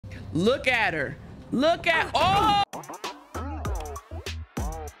Look at her. Look at, oh!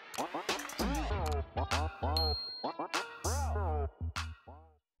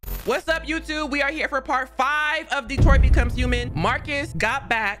 What's up, YouTube? We are here for part 5 of Detroit Becomes Human. Marcus got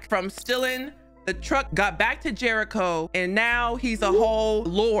back from stealing the truck, got back to Jericho, and now he's a whole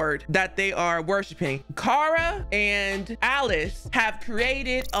lord that they are worshiping. Kara and Alice have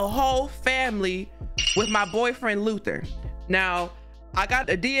created a whole family with my boyfriend Luther. Now, I got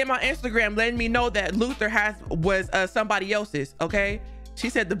a DM on Instagram letting me know that Luther was somebody else's, okay? She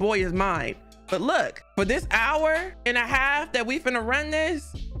said the boy is mine. But look, for this hour and a half that we finna run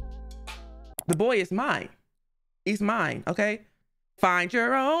this, the boy is mine. He's mine, okay? Find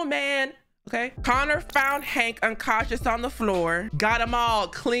your own man, okay? Connor found Hank unconscious on the floor, got him all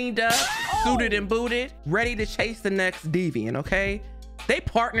cleaned up, suited and booted, ready to chase the next deviant, okay? They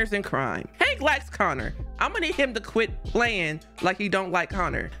partners in crime. Hank likes Connor. I'm gonna need him to quit playing like he don't like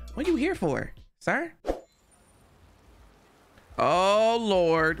Connor. What are you here for, sir? Oh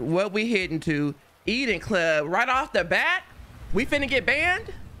Lord, what we hitting to? Eating club right off the bat? We finna get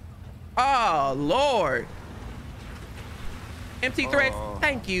banned? Oh Lord. Empty threats,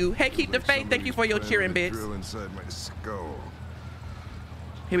 thank you. Hey, keep the faith, thank you for your cheering bits. Inside my skull.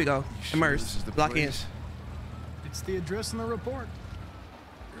 Here we go, immerse, lock in. It's the address in the report.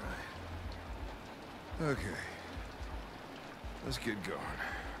 Right. Okay, let's get going.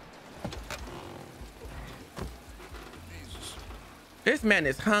 Jesus. This man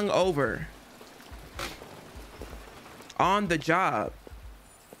is hung over on the job.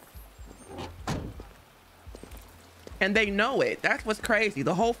 And they know it. That's what's crazy.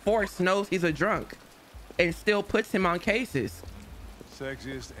 The whole force knows he's a drunk and still puts him on cases.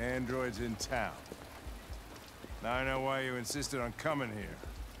 Sexiest androids in town. Now I know why you insisted on coming here.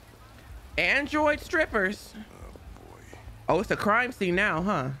 Android strippers. Oh boy. Oh, it's a crime scene now,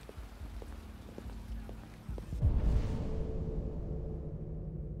 huh?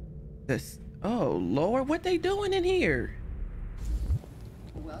 This. Oh Lord, what they doing in here?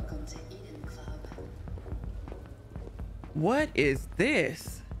 Welcome to Eden Club. What is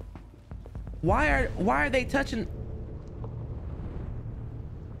this? Why are they touching?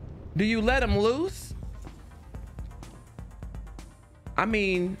 Do you let them loose? I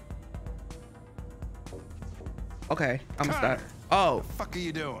mean, okay, I'm gonna stop. Oh, What the fuck are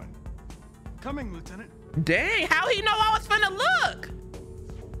you doing? Coming, Lieutenant. dang, how he know I was finna look?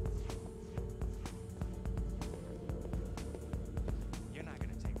 You're not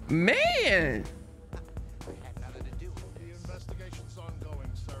gonna take Man, I had nothing to do with The this. investigation's ongoing,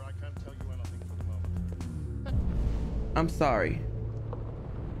 sir. I can't tell you anything for the moment. I'm sorry.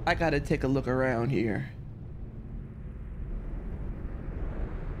 I gotta take a look around here.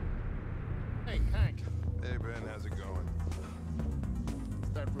 Hey, Hank. Hey, Ben, how's it going?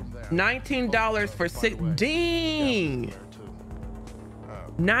 That room there. $19 for six. By the way, Dang, there too.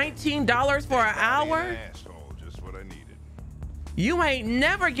 Oh. $19 for an Body and hour? an asshole, just what I needed. You ain't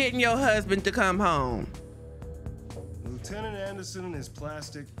never getting your husband to come home. Lieutenant Anderson and his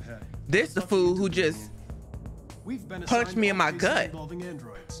plastic pet. This the fool who just We've been punched assigned me in my cases gut. involving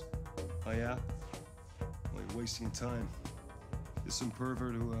androids. Oh yeah? Well, you're wasting time. There's some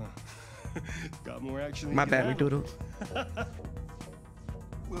pervert who got more action than My you can bad, handle. Doodle.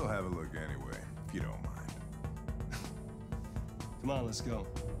 We'll have a look anyway, if you don't mind. Come on, let's go.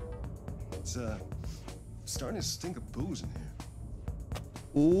 It's starting to stink of booze in here.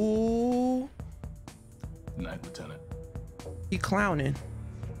 Ooh, Night, Lieutenant. he clowning.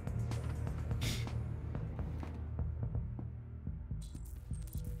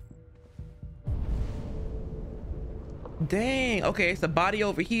 Dang, okay, it's a body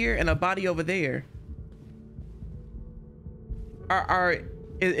over here and a body over there.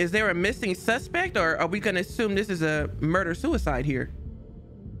 Is there a missing suspect, or are we gonna assume this is a murder-suicide here?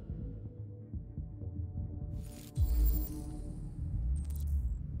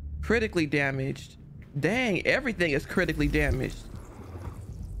 Critically damaged. Dang, everything is critically damaged.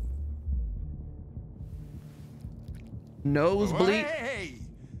 Nosebleed. Hey!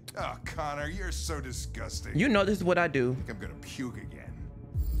 Oh, Connor, you're so disgusting. You know this is what I do. I think I'm gonna puke again.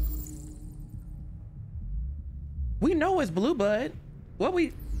 We know it's Blue Bud.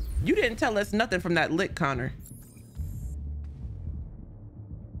 You didn't tell us nothing from that lick, Connor.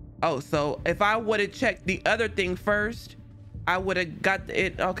 Oh, so if I would have checked the other thing first, I would have got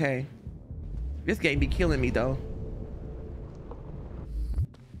it. Okay. This game be killing me though.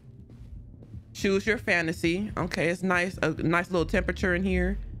 Choose your fantasy. Okay, it's nice. A nice little temperature in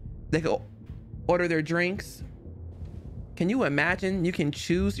here. They can order their drinks. Can you imagine you can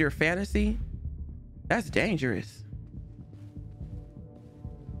choose your fantasy? That's dangerous.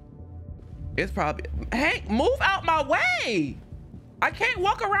 It's probably, Hank, move out my way. I can't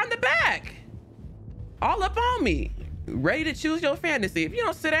walk around the back. All up on me. Ready to choose your fantasy. If you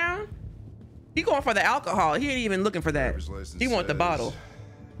don't sit down, he going for the alcohol. He ain't even looking for that. He want the bottle.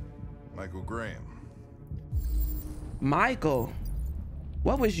 Michael Graham. Michael,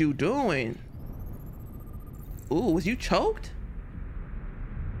 what was you doing? Ooh, was you choked?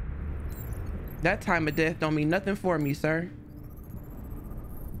 That time of death don't mean nothing for me, sir.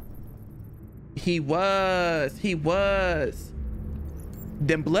 He was.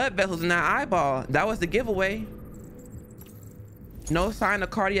 Them blood vessels in that eyeball, that was the giveaway. No sign of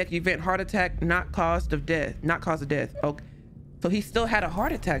cardiac event, heart attack, not cause of death. Okay, so he still had a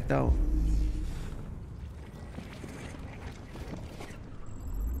heart attack though.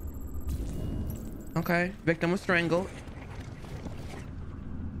 Okay, victim was strangled.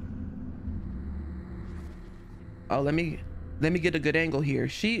 Oh, let me get a good angle here.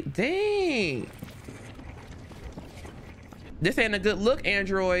 Dang. This ain't a good look,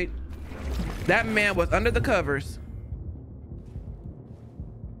 Android. That man was under the covers.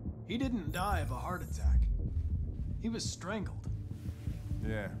 He didn't die of a heart attack. He was strangled.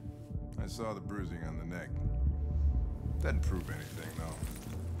 Yeah, I saw the bruising on the neck. Doesn't prove anything, though.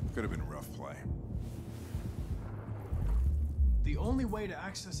 Could have been rough play. The only way to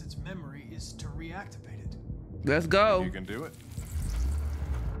access its memory is to reactivate it. Let's go. You can do it?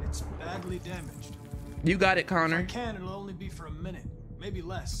 It's badly damaged. You got it, If I Connor. can, it'll only be for a minute, maybe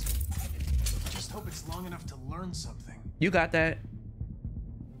less. Just hope it's long enough to learn something. You got that.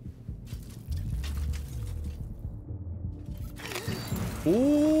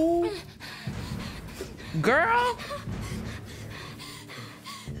 Ooh. Girl.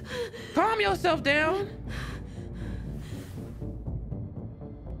 Calm yourself down.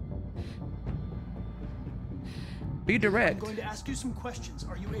 Be I'm direct. going to ask you some questions.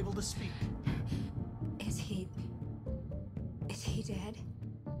 Are you able to speak? Is he dead?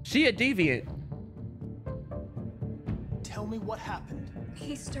 She a deviant. Tell me what happened.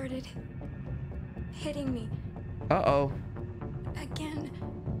 He started hitting me Uh-oh. again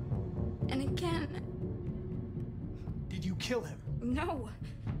and again. Did you kill him? No,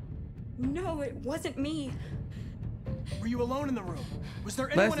 it wasn't me. Were you alone in the room? Was there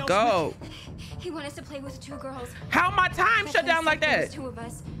anyone Let's else go. with He wanted us to play with two girls. How my time I shut down like there was that? two of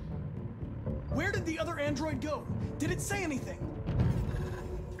us. you? Where did the other android go? Did it say anything?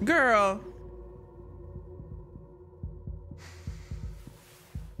 Girl.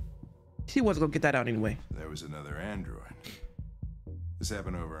 She wasn't gonna get that out anyway. There was another android. This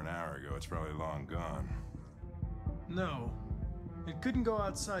happened over an hour ago. It's probably long gone. No. It couldn't go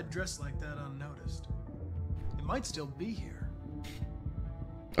outside dressed like that unnoticed. It might still be here.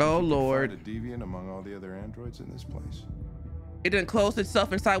 Oh, Find a Lord. deviant among all the other androids in this place? It didn't close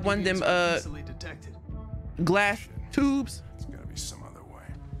itself inside one of them Deviants are easily detected. glass tubes. There's gotta be some other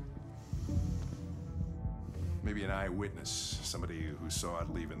way. Maybe an eyewitness, somebody who saw it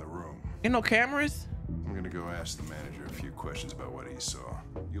leaving the room. Ain't no cameras? I'm gonna go ask the manager a few questions about what he saw.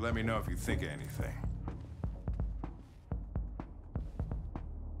 You let me know if you think of anything.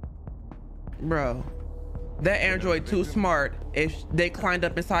 Bro, that android too smart if they climbed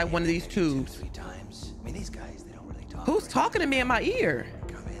up inside one of these tubes. 3 times. I mean, these guys, they don't really talk. Who's talking to me in my ear?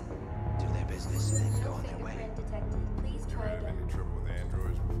 Come in, do their business, and then go on their way. Please try Had any trouble with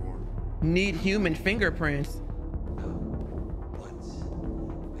androids before? Need human fingerprints. Once.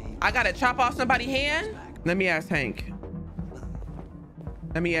 I gotta chop off somebody's hand? Let me ask Hank.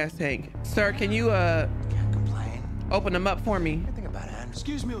 Sir, can you Can't complain. open them up for me? Think about it, Andrew.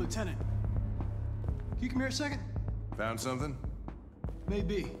 Excuse me, Lieutenant. Can you come here a second? Found something?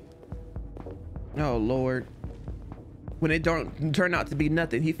 Maybe. Oh, Lord. When it don't turn out to be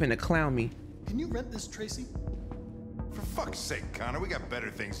nothing, he finna clown me. Can you rent this, Tracy? For fuck's sake, Connor, we got better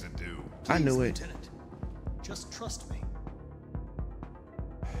things to do. I Please, knew it. Lieutenant. Just trust me.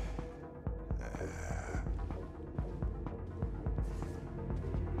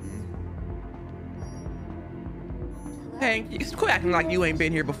 Hank, you quit acting like you ain't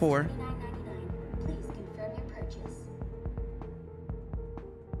been here before. Please confirm your purchase.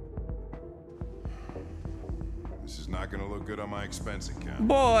 This is not gonna look good on my expense account.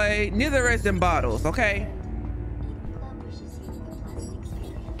 Boy, neither is them bottles, okay? Eden Club wishes you a pleasant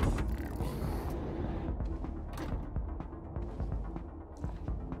experience.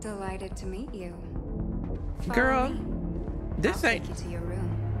 Delighted to meet you. Follow Girl, me. this I'll ain't, take you to your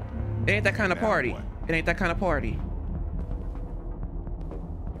room. it ain't that kind of Now party. what? It ain't that kind of party.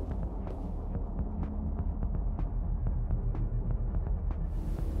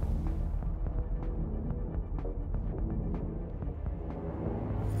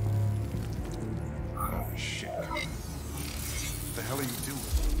 Shit. What the hell are you doing?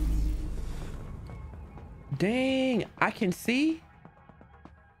 Dang, I can see.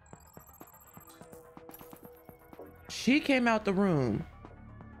 She came out the room.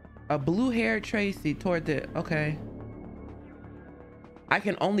 A blue-haired Tracy toward the, okay. I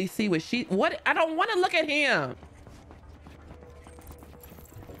can only see what she, what? I don't want to look at him.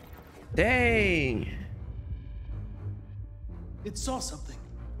 Dang. It saw something.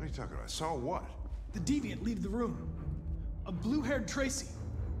 What are you talking about? Saw what? The deviant leave the room. A blue-haired Tracy.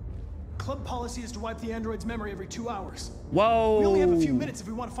 Club policy is to wipe the android's memory every 2 hours. Whoa. We only have a few minutes if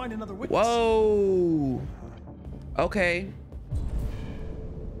we want to find another witness. Whoa. Okay.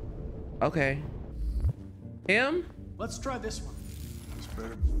 Okay. Him? Let's try this one. This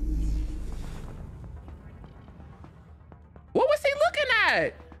better. What was he looking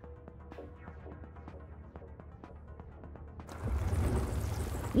at?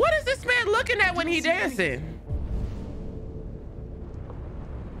 What is this man looking at when he dancing?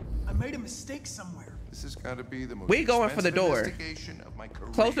 I made a mistake somewhere. This has got to be the most We going for the expensive door. investigation of my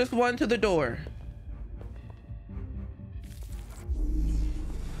career. Closest one to the door.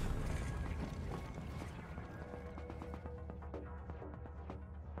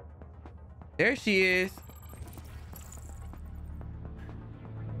 There she is.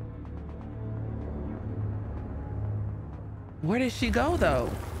 Where did she go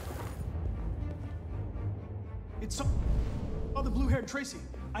though? It saw the blue-haired Tracy.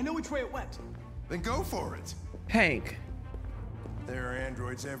 I know which way it went. Then go for it. Hank. There are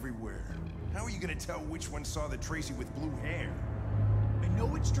androids everywhere. How are you gonna tell which one saw the Tracy with blue hair? I know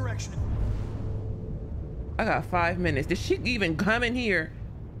which direction. I got 5 minutes. Did she even come in here?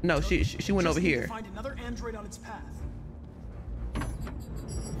 No, she went over Just need to here. find another android on its path.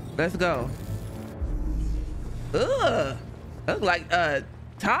 Let's go. Ugh. Look like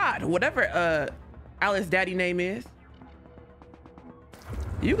Todd, whatever Alice's daddy name is.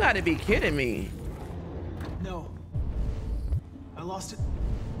 You gotta be kidding me. No. I lost it.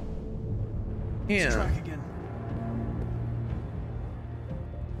 Yeah. Track again.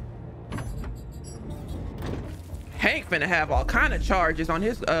 Hank finna have all kind of charges on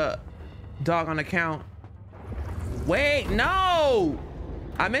his doggone account. Wait, no!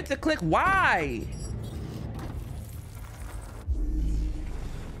 I meant to click Y.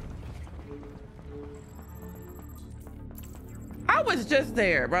 I was just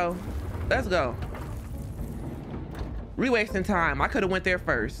there, bro. Let's go. We wasting time. I could have went there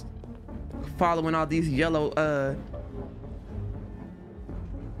first. Following all these yellow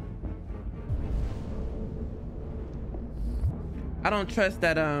I don't trust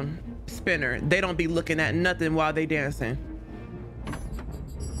that spinner. They don't be looking at nothing while they dancing.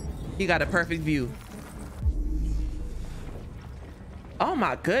 He got a perfect view. Oh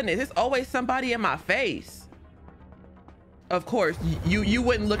my goodness, it's always somebody in my face. Of course, you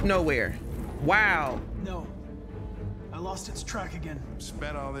wouldn't look nowhere. Wow. No. I lost its track again.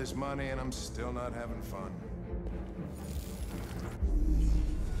 Spent all this money and I'm still not having fun.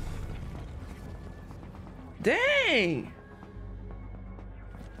 Dang.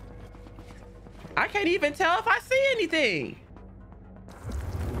 I can't even tell if I see anything.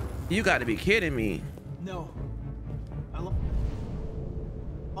 You gotta be kidding me. No. I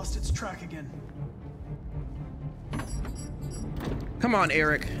lost its track again. Come on,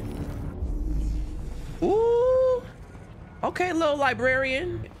 Eric. Ooh. Okay, little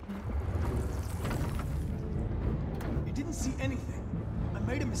librarian. You didn't see anything. I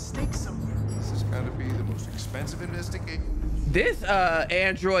made a mistake somewhere. This has got to be the most expensive investigation. This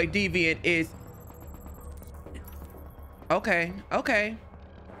android deviant is okay.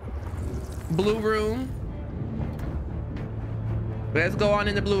 Blue room. Let's go on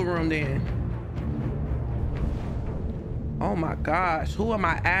in the blue room then. Oh my gosh, who am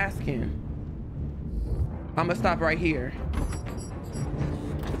I asking? I'm gonna stop right here.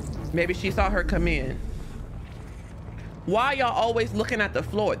 Maybe she saw her come in. Why y'all always looking at the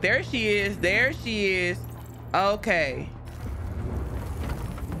floor? There she is, there she is. Okay.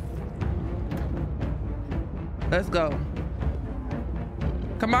 Let's go.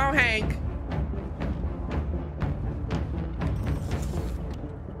 Come on, Hank.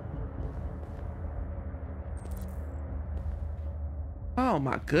 Oh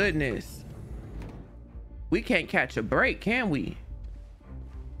my goodness. We can't catch a break, can we?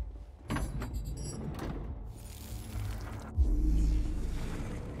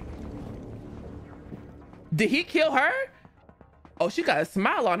 Did he kill her? Oh, she got a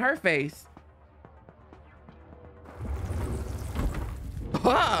smile on her face.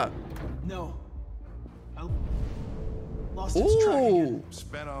 Huh. No. I lost its track again. Ooh,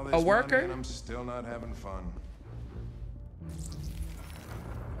 Spent all this a money worker? and I'm still not having fun.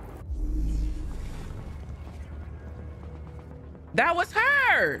 That was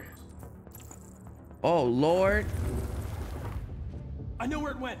her. Oh, Lord. I know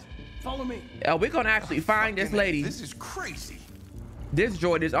where it went. Follow me. We're gonna actually find this lady. This is crazy. This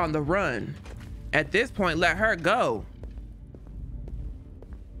droid is on the run. At this point, let her go.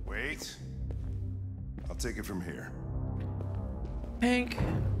 Wait. I'll take it from here. Hank,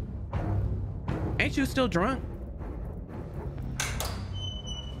 ain't you still drunk?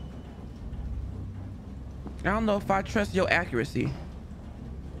 I don't know if I trust your accuracy.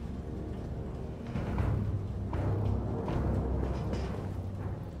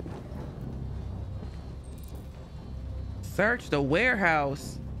 Search the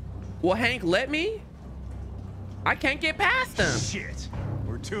warehouse. Will Hank let me? I can't get past him. Shit.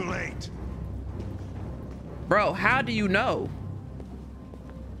 We're too late. Bro, how do you know?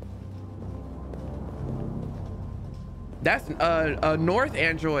 That's a North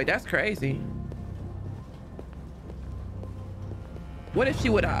android. That's crazy. What if she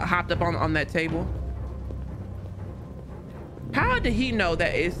would have hopped up on that table? How did he know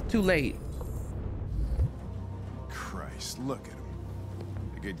that it's too late? Christ, look at them.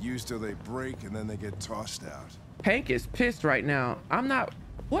 They get used till they break and then they get tossed out. Hank is pissed right now. I'm not,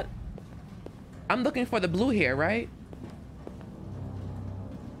 what? I'm looking for the blue hair, right?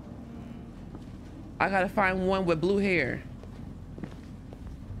 I gotta find one with blue hair.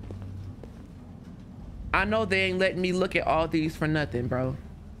 I know they ain't letting me look at all these for nothing, bro.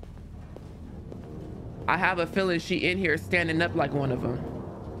 I have a feeling she in here standing up like one of them.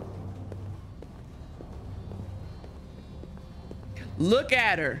 Look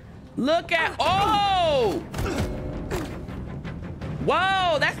at her. Look at, oh!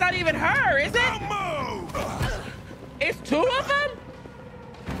 Whoa, that's not even her, is it? It's two of them?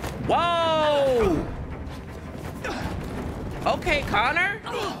 Whoa! Okay, Connor.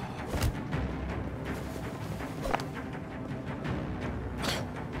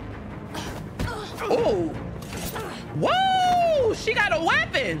 Oh! Whoa! She got a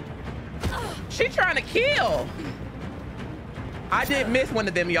weapon. She trying to kill. I did miss one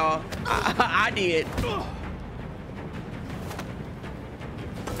of them, y'all. I did.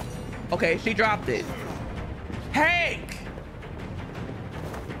 Okay, she dropped it. Hank!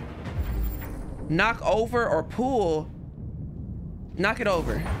 Knock over or pull. Knock it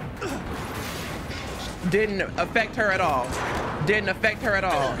over. Didn't affect her at all. Didn't affect her at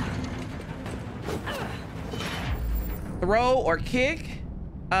all. Throw or kick?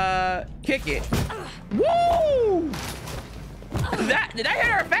 Kick it. Woo! Did that hit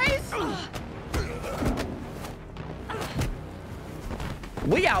her face?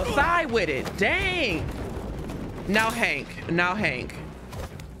 We outside with it. Dang. Now Hank. Now Hank.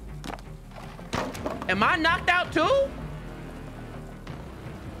 Am I knocked out too?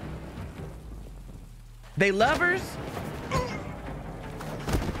 They lovers?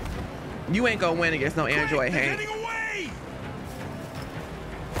 You ain't gonna win against no android, Hank.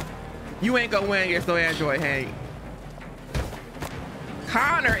 You ain't gonna win against no android, Hank.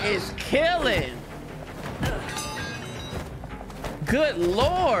 Connor is killing. Good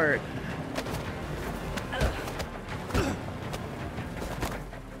Lord.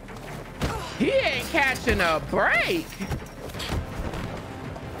 He ain't catching a break.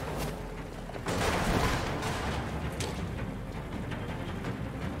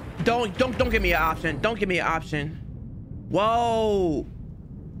 Don't give me an option. Don't give me an option. Whoa.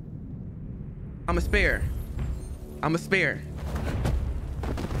 I'm a spare. I'm a spare.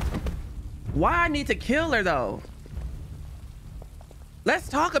 Why I need to kill her though? Let's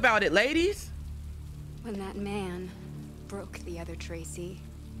talk about it, ladies. When that man broke the other Tracy,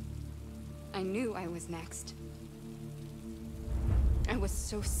 I knew I was next. I was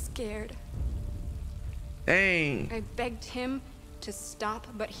so scared. Dang. I begged him to stop,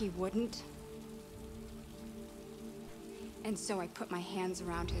 but he wouldn't. And so I put my hands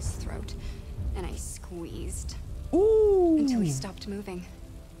around his throat and I squeezed. Ooh. Until he stopped moving.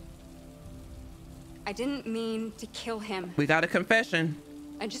 I didn't mean to kill him. We got a confession.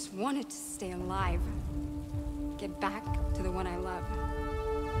 I just wanted to stay alive. Get back to the one I love.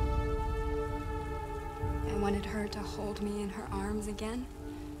 I wanted her to hold me in her arms again.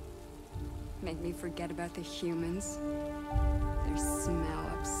 Make me forget about the humans. Their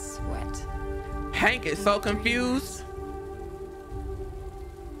smell of sweat. Hank is so confused.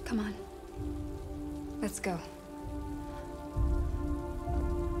 Come on. Let's go.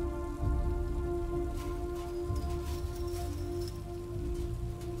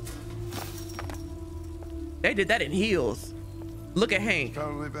 They did that in heels. Look at Hank.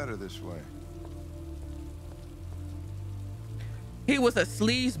 Probably better this way. He was a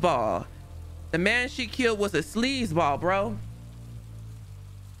sleazeball. The man she killed was a sleazeball, bro.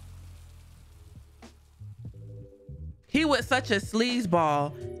 He was such a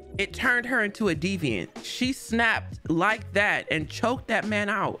sleazeball, it turned her into a deviant. She snapped like that and choked that man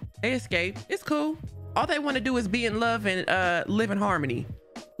out. They escaped. It's cool. All they want to do is be in love and live in harmony.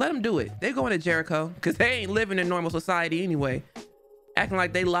 Let them do it. They're going to Jericho because they ain't living in normal society anyway. Acting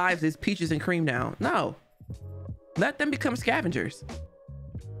like their lives is peaches and cream now. No. Let them become scavengers.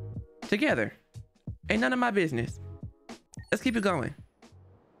 Together. Ain't none of my business. Let's keep it going.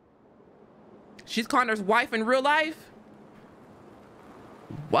 She's Connor's wife in real life?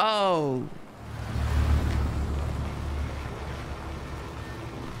 Whoa.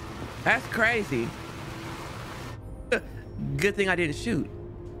 That's crazy. Good thing I didn't shoot.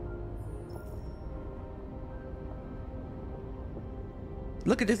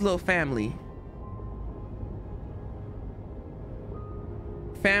 Look at this little family.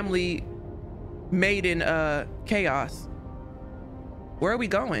 Family made in chaos. Where are we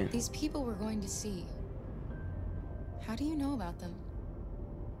going? These people we're going to see. How do you know about them?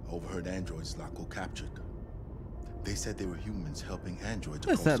 Overheard androids Laco captured. They said they were humans helping androids.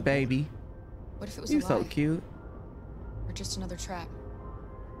 What's up, baby? What if it was You a lie? so cute. Or just another trap?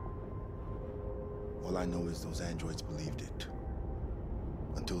 All I know is those androids believed it.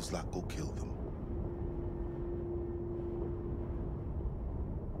 Until Zlatko killed them.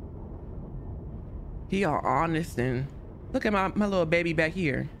 He all honest and look at my little baby back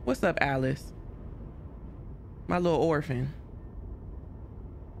here. What's up, Alice? My little orphan.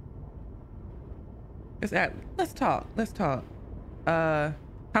 Let's talk. Let's talk. How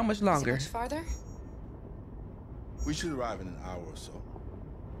much longer? Is it much farther? We should arrive in an hour or so.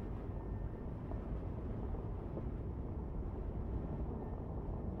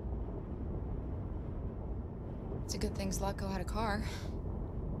 It's a good thing Zlatko had a car.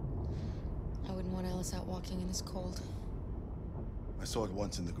 I wouldn't want Alice out walking in this cold. I saw it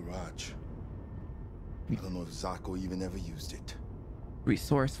once in the garage. I don't know if Zlatko even ever used it.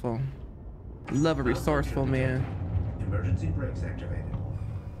 Resourceful. Love a resourceful man. Emergency brakes activated.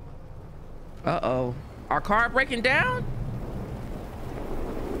 Uh-oh. Our car breaking down?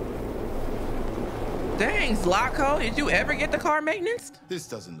 Dang, Zlatko, did you ever get the car maintenance? This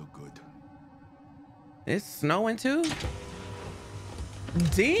doesn't look good. It's snowing too?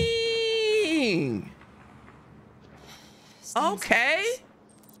 Dang. Okay.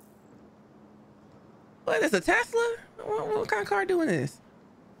 What is a Tesla? What kind of car doing this?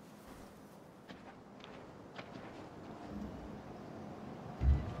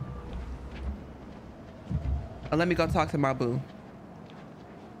 Oh, let me go talk to my boo.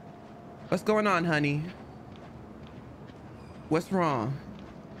 What's going on, honey? What's wrong?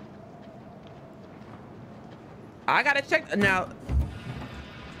 I gotta check now.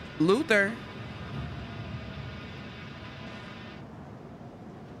 Luther.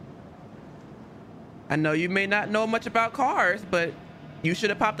 I know you may not know much about cars, but you should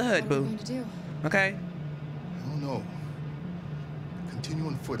have popped the hood, What are boo. we going to do? Okay? I don't know. Continue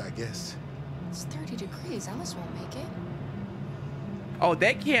on foot, I guess. It's 30 degrees. Alice won't make it. Oh,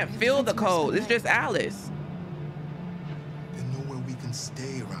 they can't We have feel to the find somewhere cold. to It's just Alice. There's nowhere we can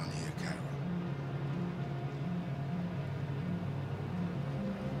stay around here, Carol.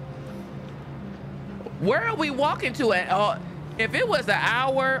 Where are we walking to at? If it was an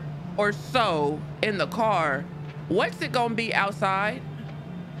hour or so in the car, what's it gonna be outside?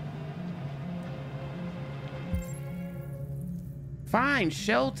 Find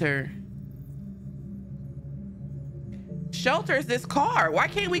shelter. Shelter is this car. Why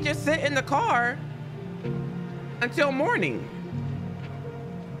can't we just sit in the car until morning?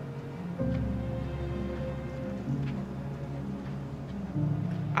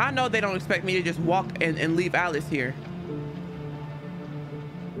 I know they don't expect me to just walk and leave Alice here.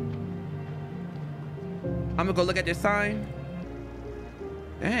 I'm gonna go look at this sign.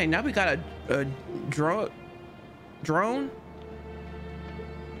 Dang, now we got a drone?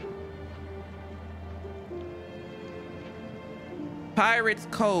 Pirates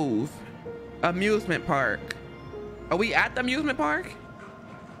Cove amusement park. Are we at the amusement park?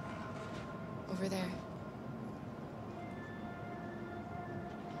 Over there.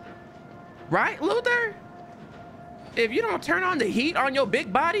 Right, Luther? If you don't turn on the heat on your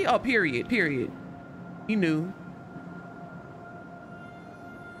big body, oh, period. He knew.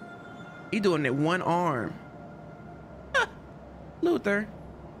 He doing it one arm. Huh. Luther.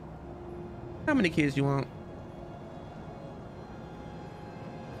 How many kids you want?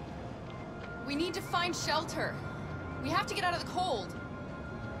 We need to find shelter. We have to get out of the cold.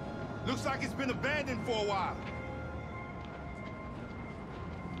 Looks like it's been abandoned for a while.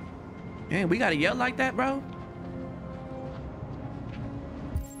 Man, we gotta yell like that, bro?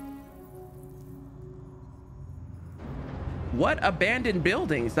 What abandoned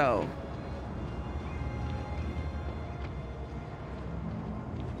buildings, though?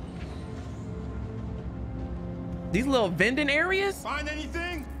 These little vending areas? Find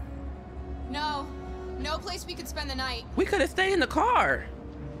anything? No. No place we could spend the night. We could have stayed in the car.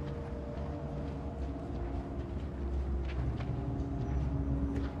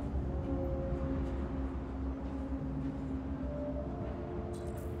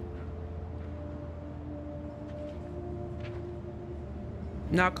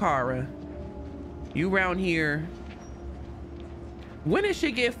 Now, Kara, you around here. When did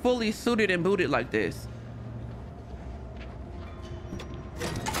she get fully suited and booted like this?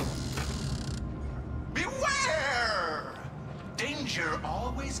 Beware! Danger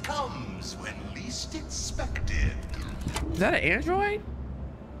always comes when least expected. Is that an android?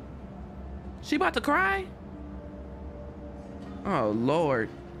 She about to cry? Oh, Lord.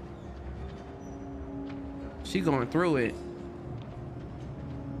 She going through it.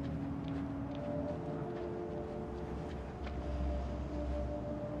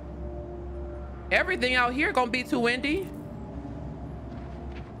 Everything out here gonna be too windy.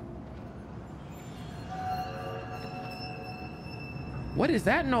 What is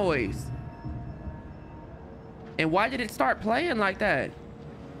that noise? And why did it start playing like that?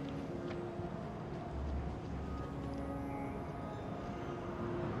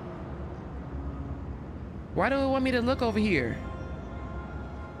 Why do it want me to look over here?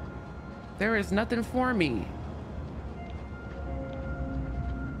 There is nothing for me.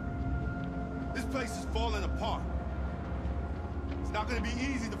 This place is falling apart. It's not gonna be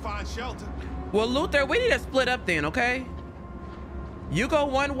easy to find shelter. Well, Luther, we need to split up then, okay? You go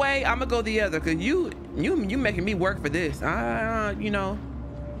one way, I'm gonna go the other, cause you making me work for this. You know,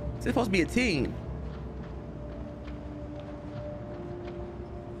 it's supposed to be a team.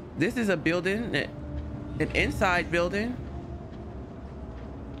 This is a building, an inside building.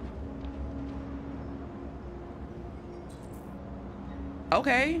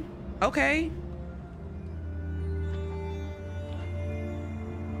 Okay, okay.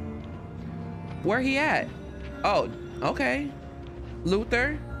 Where he at? Oh, okay.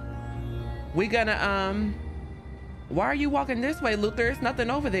 Luther, we gonna, why are you walking this way, Luther? There's nothing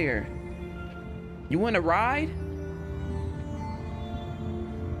over there. You want to ride?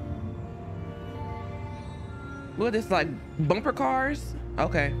 What is this, like bumper cars?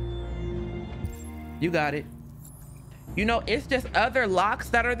 Okay. You got it. You know, it's just other locks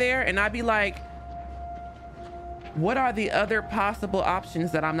that are there, and I'd be like, what are the other possible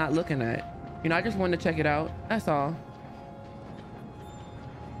options that I'm not looking at? You know, I just wanted to check it out. That's all.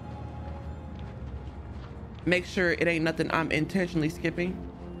 Make sure it ain't nothing I'm intentionally skipping.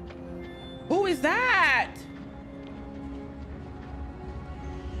 Who is that?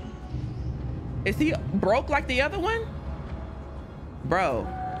 Is he broke like the other one? Bro.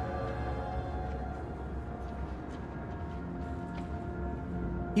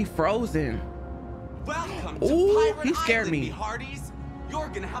 He frozen. Welcome to Ooh, Pirate he scared Island, me. me hearties. You're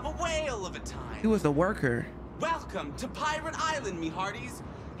gonna have a whale of a time. He was a worker. Welcome to Pirate Island, me hearties.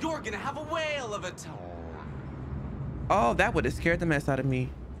 You're gonna have a whale of a time. Oh, that would have scared the mess out of me.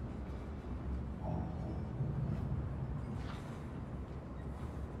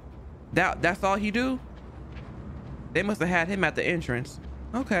 That's all he do? They must have had him at the entrance.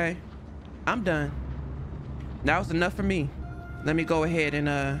 Okay, I'm done. That was enough for me. Let me go ahead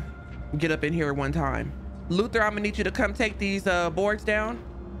and get up in here one time. Luther, I'm gonna need you to come take these boards down.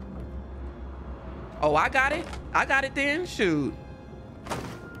 Oh, I got it. I got it then. Shoot.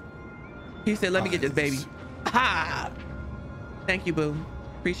 He said, let me get this baby. Ha! Thank you, boo.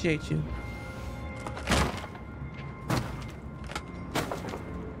 Appreciate you.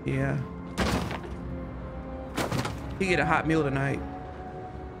 Yeah. He get a hot meal tonight.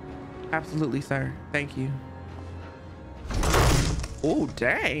 Absolutely, sir. Thank you. Oh,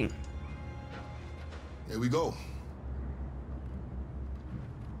 dang. Here we go.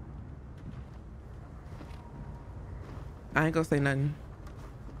 I ain't gonna say nothing.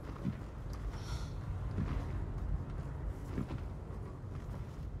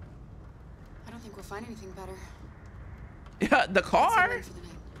 I don't think we'll find anything better. Yeah, the car?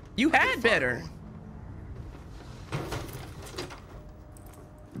 You had better.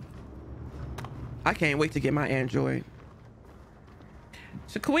 I can't wait to get my Android.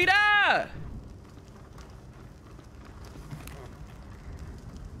 Shaquita!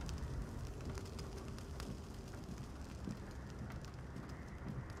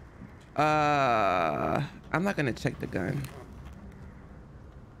 I'm not gonna check the gun.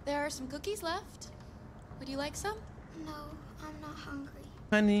 There are some cookies left. Would you like some? No, I'm not hungry.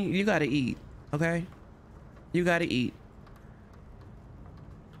 Honey, you gotta eat, okay? You gotta eat.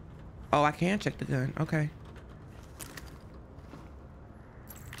 Oh, I can check the gun. Okay.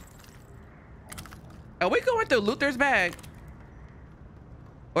 Are we going through Luther's bag?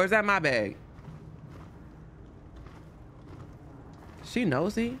 Or is that my bag? She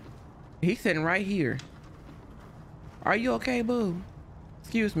nosy. He's sitting right here. Are you okay, boo?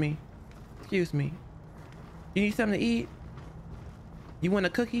 Excuse me. Excuse me. You need something to eat? You want a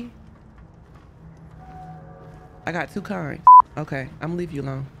cookie? I got 2 kinds. Okay, I'm gonna leave you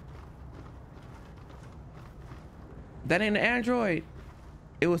alone. That ain't an android.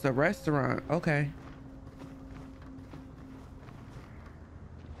 It was a restaurant. Okay.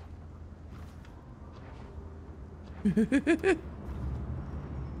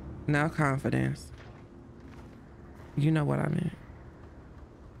 Now confidence. You know what I mean.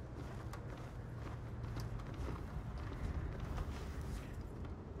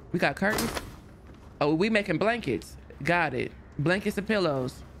 We got curtains. Oh, we making blankets. Got it. Blankets and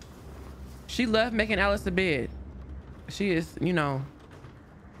pillows. She loved making Alice a bed. She is, you know.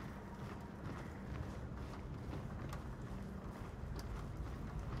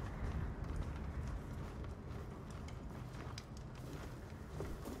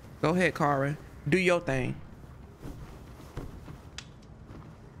 Go ahead, Kara. Do your thing.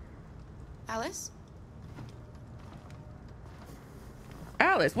 Alice?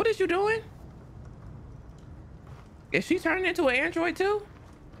 Alice, what is you doing? Is she turning into an android too?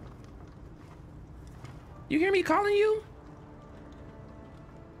 You hear me calling you?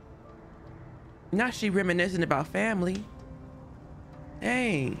 Now she reminiscing about family.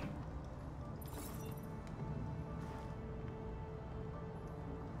 Hey.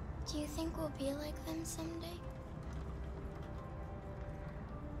 Do you think we'll be like them someday?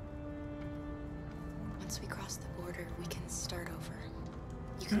 Once we cross the border, we can start over.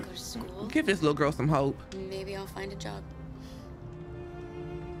 You can go to school. Give this little girl some hope. Maybe I'll find a job.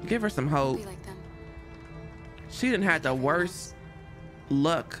 Give her some hope. Be like them. She didn't have the worst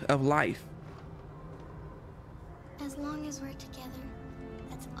luck of life. As long as we're together,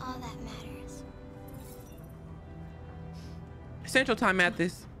 that's all that matters. Central Time at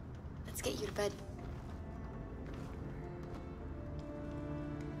this. Let's get you to bed.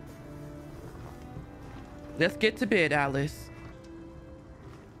 Let's get to bed, Alice.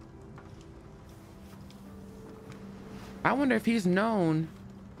 I wonder if he's known.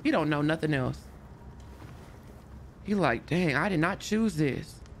 He don't know nothing else. He like, dang, I did not choose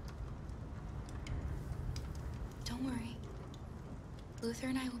this. Don't worry. Luther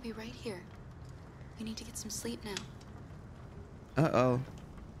and I will be right here. You need to get some sleep now. Uh-oh.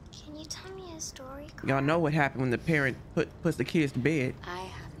 Can you tell me a story? Y'all know what happened when the parent puts the kids to bed. I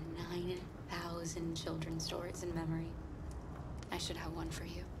have 9,000 children's stories in memory. I should have one for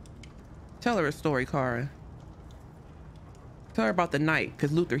you. Tell her a story, Kara. Tell her about the night,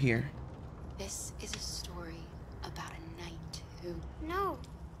 because Luther here. This is a story about a knight who... No,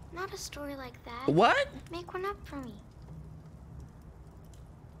 not a story like that. What? Make one up for me.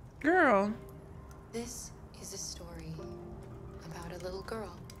 Girl. This is a story about a little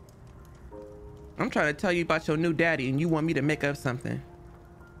girl. I'm trying to tell you about your new daddy and you want me to make up something.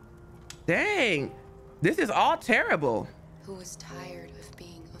 Dang, this is all terrible. Who was tired of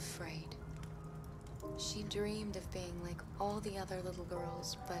being afraid. She dreamed of being like all the other little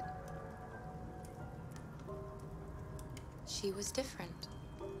girls, but she was different.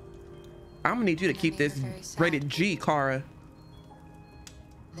 I'm gonna need you to keep this rated G, Kara.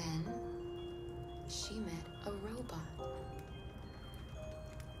 Then she met a robot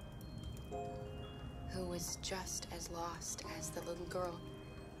who was just as lost as the little girl.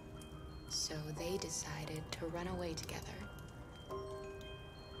 So they decided to run away together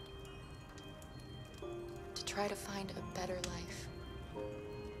to try to find a better life.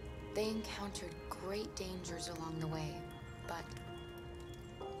 They encountered great dangers along the way, but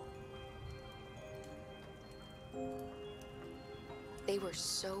they were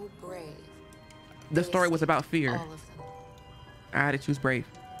so brave. The story was about fear. All of them. I had to choose brave.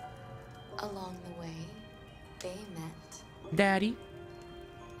 Along the way, they met Daddy.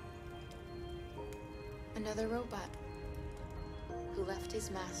 another robot who left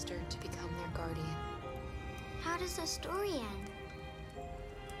his master to become their guardian. How does the story end?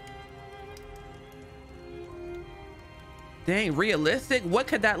 Dang, realistic? What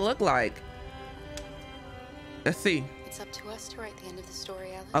could that look like? Let's see. It's up to us to write the end of the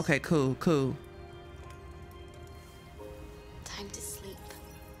story, Alice. Okay, cool, cool. Time to sleep.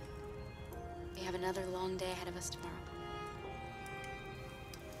 We have another long day ahead of us tomorrow.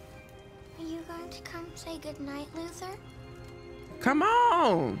 Are you going to come say goodnight, Luther? Come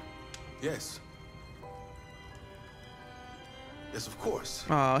on. Yes. Yes, of course.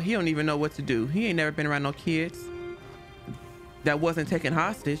 Oh, he don't even know what to do. He ain't never been around no kids that wasn't taken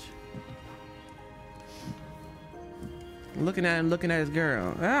hostage. Looking at him, looking at his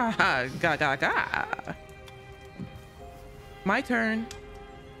girl. Ah, ga. My turn.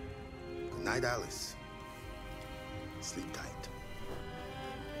 Good night, Alice. Sleep tight.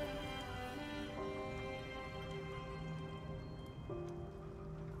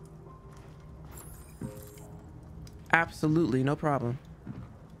 Absolutely, no problem.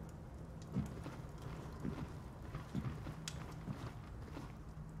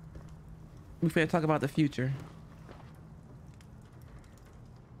 We finna talk about the future.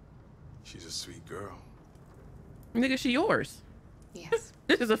 She's a sweet girl. Nigga, she yours. Yes.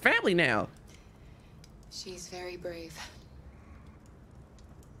 This is a family now. She's very brave.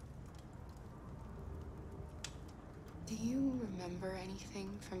 Do you remember anything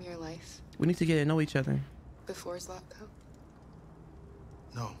from your life We need to get to know each other. before Zlatko?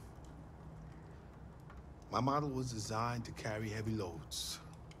 No. My model was designed to carry heavy loads.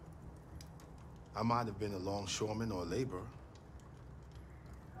 I might have been a longshoreman or a laborer.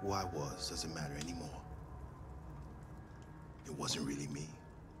 Who I was doesn't matter anymore. It wasn't really me.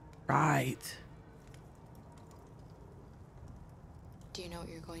 Right. Do you know what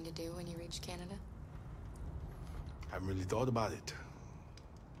you're going to do when you reach Canada? I haven't really thought about it.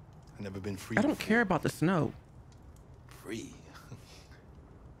 I've never been free. I don't before. care about the snow. Free.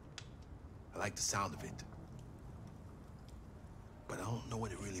 I like the sound of it. But I don't know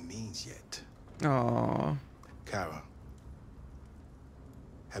what it really means yet. Aww. Kara,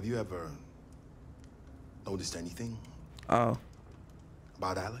 have you ever noticed anything Oh.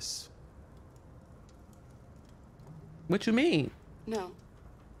 about Alice? What you mean? No.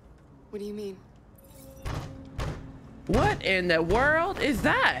 What do you mean? What in the world is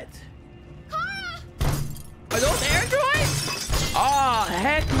that? Are those androids? Oh,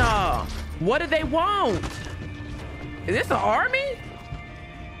 heck no. What do they want? Is this an army?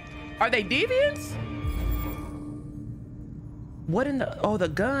 Are they deviants? What in the, oh, the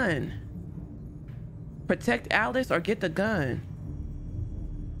gun. Protect Alice or get the gun.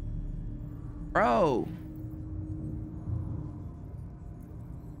 Bro.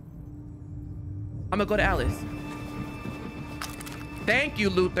 I'm gonna go to Alice. Thank you,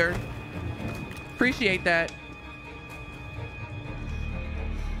 Luther. Appreciate that.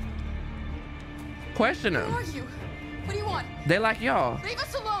 Question Who them. are you? What do you want? They like y'all. Leave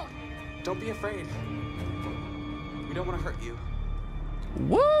us alone! Don't be afraid. We don't want to hurt you.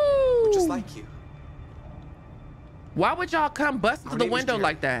 Woo! We're just like you. Why would y'all come bust Our through the name is window Jerry.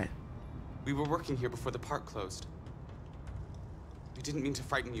 like that? We were working here before the park closed. We didn't mean to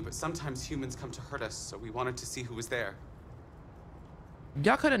frighten you, but sometimes humans come to hurt us, so we wanted to see who was there.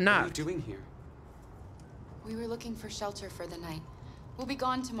 Y'all could have What are you knocked. doing here? We were looking for shelter for the night. We'll be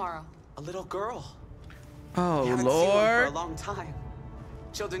gone tomorrow. A little girl. Oh, We haven't seen one for a Lord. long time.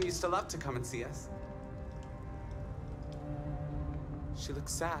 Children used to love to come and see us. She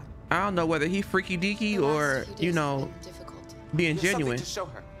looks sad. I don't know whether he freaky deaky The last or, few days you have know, been difficult. being There's genuine. something to show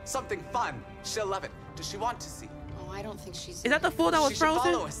her. Something fun. She'll love it. Does she want to see? Oh, I don't think she's... Is that the fool that was She should follow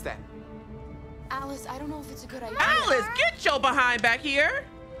frozen? us then. Alice, I don't know if it's a good idea. Alice, get your behind back here.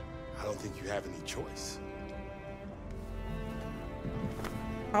 I don't think you have any choice.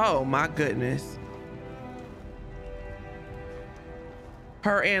 Oh my goodness.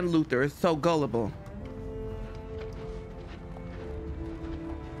 Her and Luther is so gullible.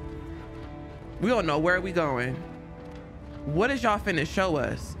 We don't know where we going. What is y'all finna show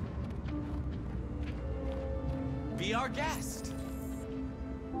us? Be our guest.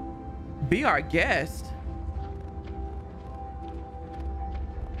 Be our guest.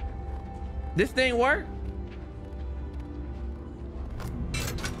 This thing work?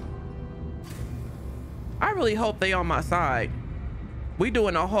 I really hope they on my side. We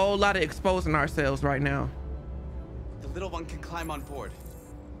doing a whole lot of exposing ourselves right now. The little one can climb on board.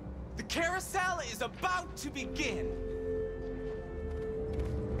 The carousel is about to begin.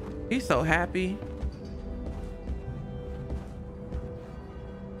 He's so happy.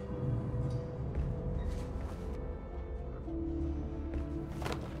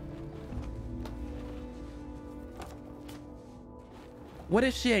 What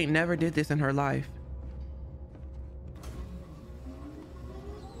if she ain't never did this in her life?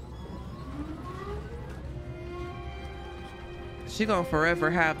 She gonna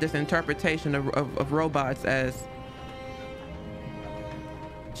forever have this interpretation of robots as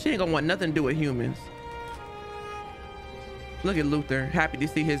She ain't gonna want nothing to do with humans. Look at Luther, happy to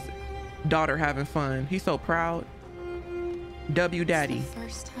see his daughter having fun. He's so proud. W Daddy. It's the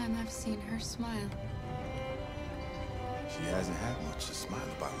first time I've seen her smile. She hasn't had much to smile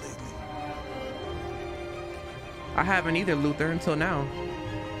about lately. I haven't either, Luther, until now.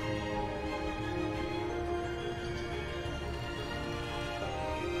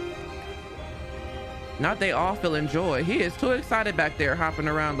 Not they all feeling joy. He is too excited back there hopping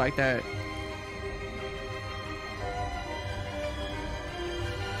around like that.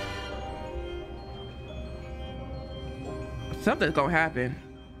 Something's gonna happen.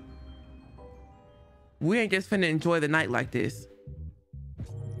 We ain't just finna enjoy the night like this.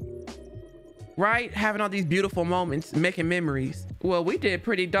 Right? Having all these beautiful moments, making memories. Well, we did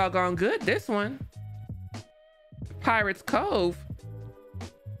pretty doggone good this one. Pirates Cove.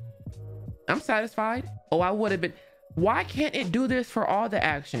 I'm satisfied. Oh, I would have been. Why can't it do this for all the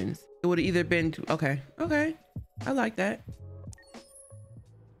actions? It would have either been, okay. I like that.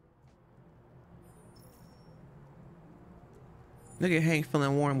 Look at Hank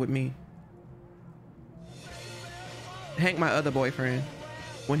feeling warm with me. Hank, my other boyfriend,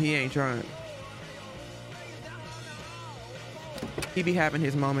 when he ain't drunk. He be having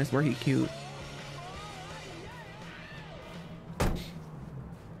his moments where he cute.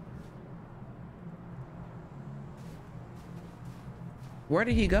 Where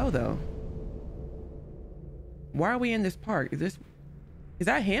did he go though? Why are we in this park? Is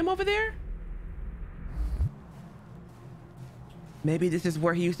that him over there? Maybe this is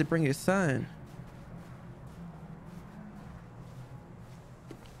where he used to bring his son.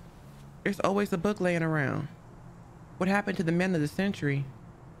 There's always a book laying around. What happened to the men of the century?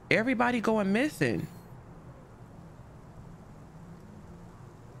 Everybody going missing.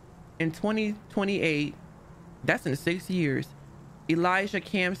 In 2028, that's in 6 years, Elijah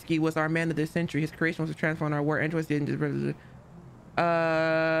Kamsky was our man of the century. His creation was a transform our world. Androids didn't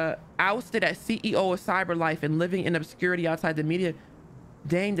ousted as CEO of CyberLife and living in obscurity outside the media.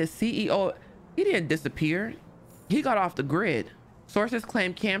 Dang, the CEO, he didn't disappear. He got off the grid. Sources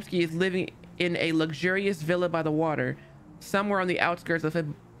claim Kamsky is living in a luxurious villa by the water, somewhere on the outskirts of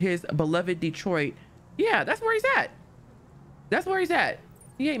his beloved Detroit. Yeah, that's where he's at. That's where he's at.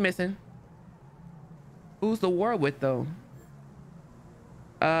 He ain't missing. Who's the war with though?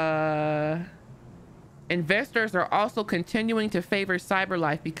 Investors are also continuing to favor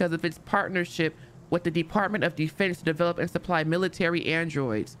CyberLife because of its partnership with the Department of Defense to develop and supply military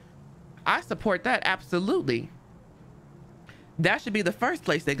androids. I support that, absolutely. That should be the first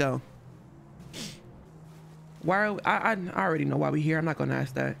place they go. Why are I already know why we're here. I'm not gonna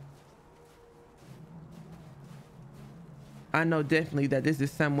ask that. I know definitely that this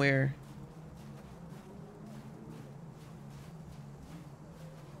is somewhere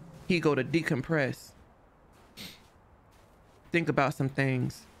he go to decompress. Think about some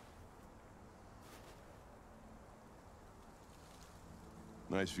things.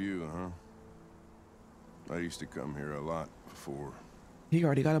 Nice view, huh? I used to come here a lot before. He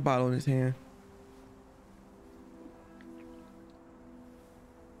already got a bottle in his hand.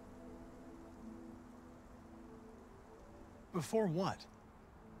 Before what?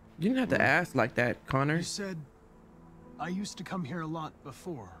 You didn't have to ask like that, Connor. You said, I used to come here a lot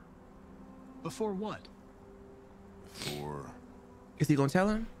before. Before what? Before... Is he gonna tell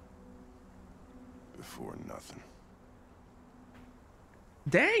him? Before nothing.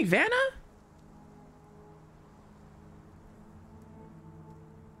 Dang, Vanna?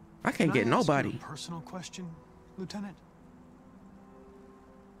 I can't get nobody. Ask you a personal question, Lieutenant?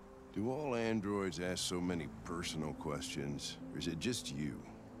 Do all androids ask so many personal questions, or is it just you?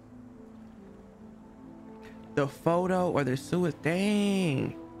 The photo or the suicide?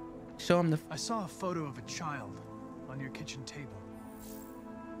 Dang. Show him the... I saw a photo of a child on your kitchen table.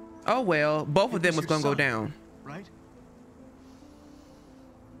 Oh well, both of them was gonna go down. Right?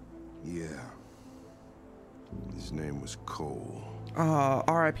 Yeah. His name was Cole. Oh,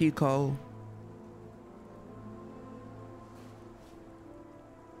 R.I.P. Cole.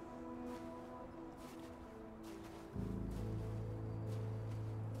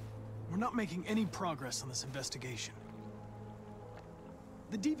 We're not making any progress on this investigation.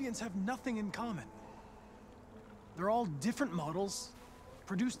 The Deviants have nothing in common. They're all different models,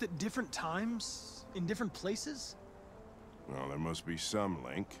 produced at different times, in different places. Well, there must be some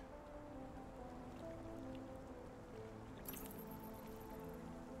link.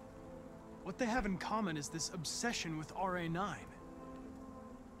 What they have in common is this obsession with RA9.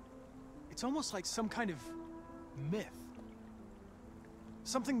 It's almost like some kind of myth.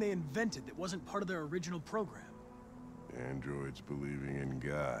 Something they invented that wasn't part of their original program. Androids believing in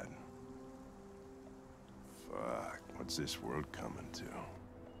God. Fuck, what's this world coming to?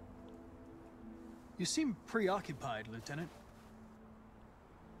 You seem preoccupied, Lieutenant.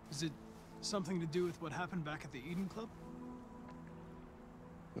 Is it something to do with what happened back at the Eden Club?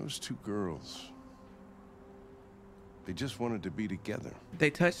 Those two girls. They just wanted to be together. They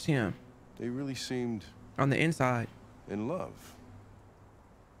touched him. They really seemed... on the inside. in love.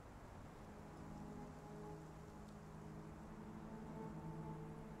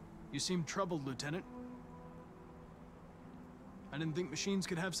 You seem troubled, Lieutenant. I didn't think machines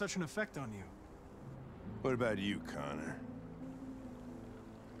could have such an effect on you. What about you, Connor?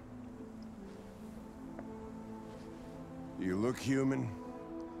 You look human.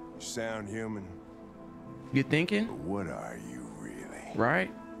 You sound human. You thinking? But what are you really?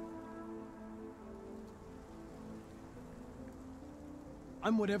 Right?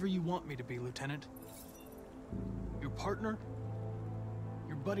 I'm whatever you want me to be, Lieutenant. Your partner?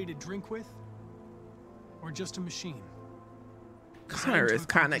 Your buddy to drink with? Or just a machine? Connor is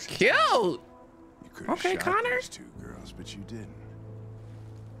kind of cute. You could have Okay, shot Connor. these two girls, but you didn't.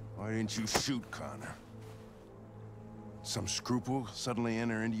 Why didn't you shoot Connor? Some scruple suddenly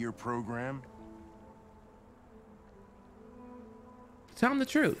enter into your program? Tell him the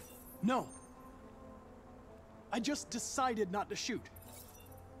truth. No. I just decided not to shoot.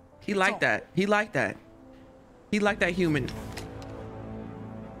 He liked that. He liked that. He liked that human.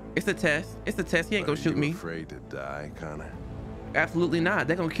 It's a test. It's a test. He ain't gonna shoot me. Afraid to die, Connor? Absolutely not.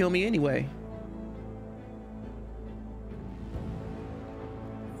 They're gonna kill me anyway.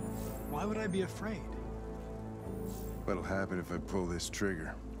 Why would I be afraid? What'll happen if I pull this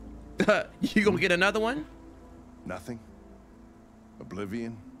trigger? You gonna get another one? Nothing?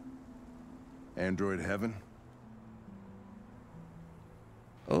 Oblivion? Android heaven?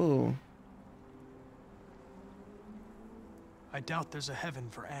 Oh. I doubt there's a heaven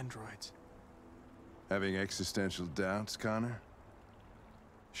for androids. Having existential doubts, Connor?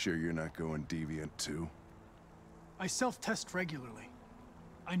 Sure you're not going deviant too? I self-test regularly.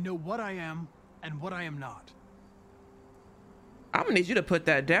 I know what I am and what I am not. I'm gonna need you to put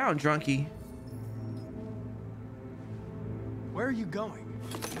that down, drunkie. Where are you going?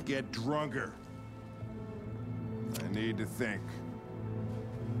 Get drunker. I need to think.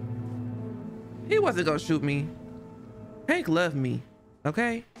 He wasn't gonna shoot me. Hank loved me,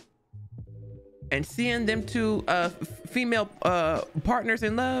 okay? And seeing them two female partners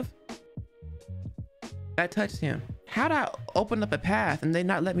in love, that touched him. How'd I open up a path and they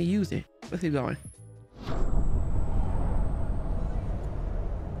not let me use it? Let's keep going.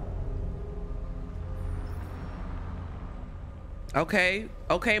 Okay,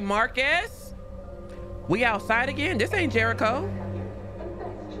 okay, Marcus. We outside again? This ain't Jericho.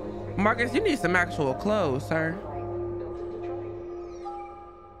 Marcus, you need some actual clothes, sir.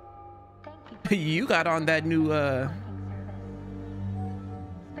 You got on that new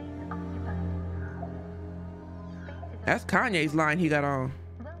that's Kanye's line he got on.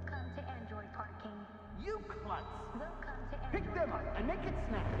 You klutz. Pick them up and make it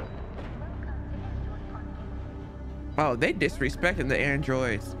snap. Oh, they disrespecting the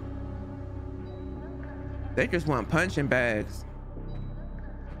androids. They just want punching bags.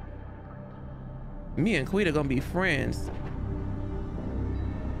 Me and Quita gonna be friends.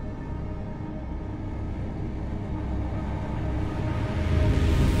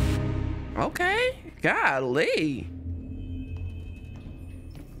 Okay, golly.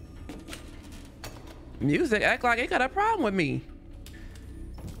 Music act like it got a problem with me.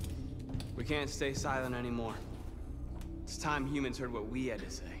 We can't stay silent anymore. It's time humans heard what we had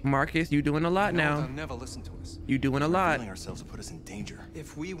to say. Marcus, you doing a lot now. They'll never listen to us. You doing a lot. Revealing ourselves will put us in danger.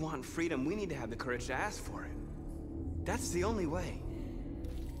 If we want freedom, we need to have the courage to ask for it. That's the only way.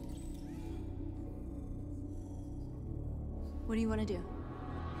 What do you want to do?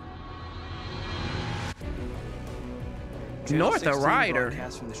 North a rider.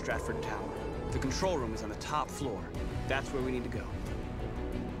 Broadcast from the Stratford Tower. The control room is on the top floor. That's where we need to go.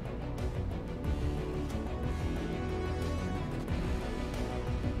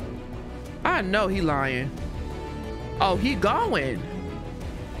 I know he lying. Oh, he going.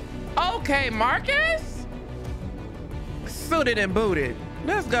 Okay, Marcus. Suited and booted.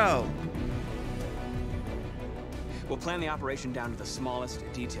 Let's go. We'll plan the operation down to the smallest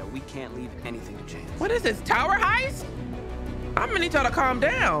detail. We can't leave anything to chance. What is this, tower heist? I'm gonna need y'all to calm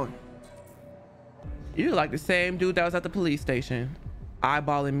down. You like the same dude that was at the police station,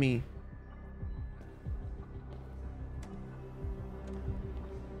 eyeballing me.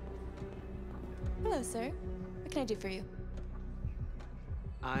 Hello, sir. What can I do for you?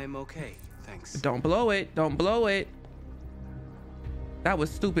 I'm okay, thanks. Don't blow it. Don't blow it. That was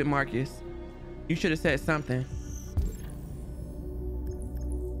stupid, Marcus. You should have said something.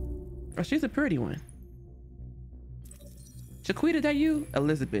 Oh, she's a pretty one. Shaquita, that you?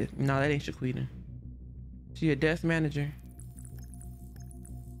 Elizabeth. No, that ain't Shaquita. She a desk manager.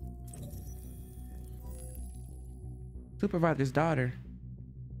 Supervisor's daughter.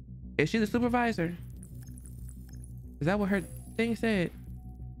 Is she the supervisor? Is that what her thing said?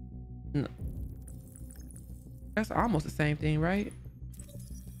 No. That's almost the same thing, right?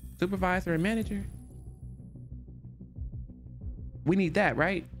 Supervisor and manager. We need that,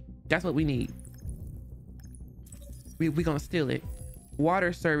 right? That's what we need. We gonna steal it.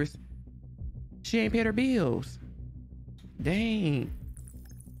 Water service. She ain't paid her bills. Dang.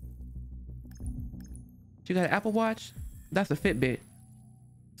 She got an Apple Watch? That's a Fitbit.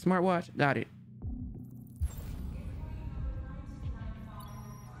 Smartwatch? Got it.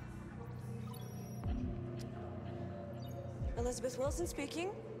 Elizabeth Wilson speaking.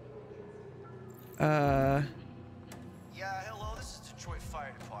 Yeah, hello, this is Detroit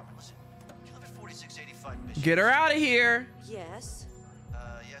Fire Department. Listen, you live at 4685 Bishop. Get her out of here. Yes.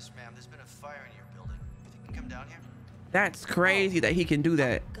 Yes, ma'am. There's been a fire in your building. You think you can come down here? That's crazy that he can do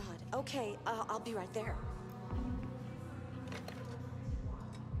that. God. Okay, I'll be right there.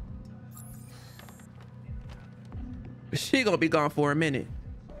 She gonna be gone for a minute.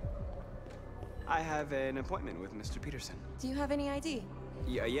 I have an appointment with Mr. Peterson. Do you have any ID?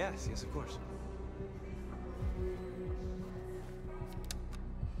 Yeah, yes, of course.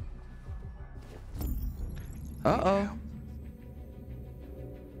 Uh-oh.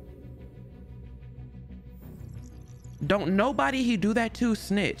 Don't nobody he do that to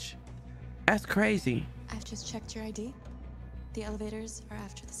snitch. That's crazy. I've just checked your ID. The elevators are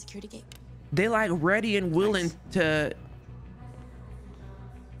after the security gate. They like ready and willing to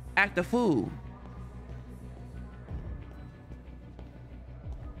act a fool.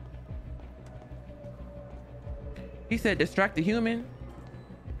 He said distract the human.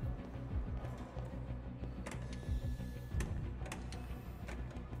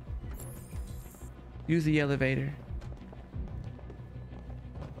 Use the elevator.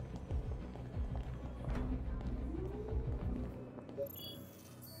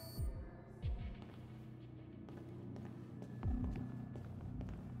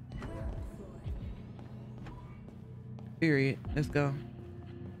 Period. Let's go.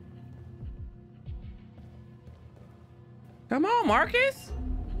 Come on, Marcus.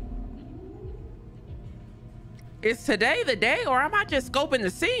 Is today the day, or am I just scoping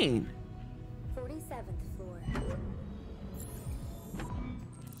the scene? 47th floor.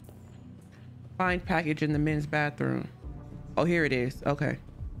 Find package in the men's bathroom. Oh, here it is. Okay.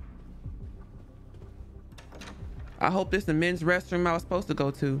 I hope this is the men's restroom I was supposed to go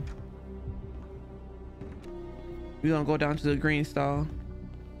to. We're gonna go down to the green stall.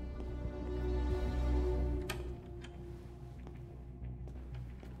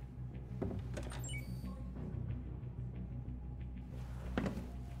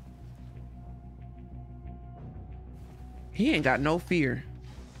 He ain't got no fear.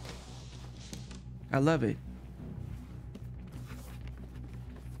 I love it.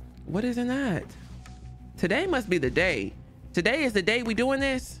 What is in that? Today must be the day. Today is the day we doing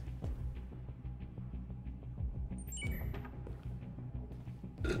this?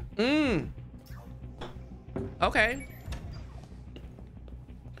 Okay.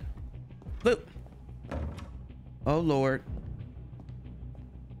 Look. Oh Lord.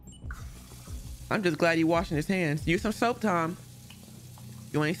 I'm just glad he washing his hands. Use some soap, Tom.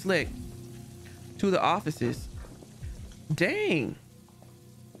 You ain't slick. To the offices. Dang.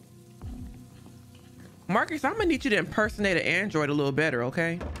 Marcus, I'm gonna need you to impersonate an android a little better,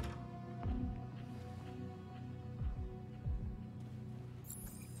 okay?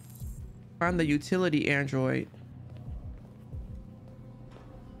 Find the utility android.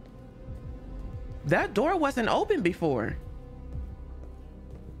 That door wasn't open before.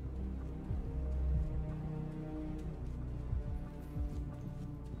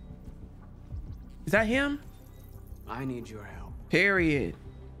 Is that him? I need your help. Period.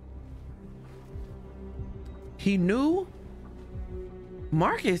 He knew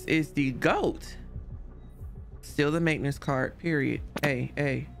Marcus is the GOAT. Steal the maintenance cart, period.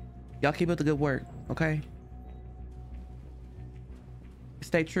 Hey. Y'all keep up the good work, okay?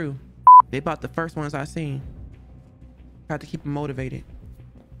 Stay true. They bought the first ones I seen. Had to keep them motivated.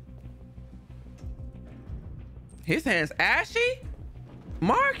 His hand's ashy?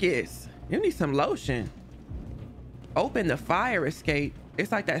 Marcus, you need some lotion. Open the fire escape.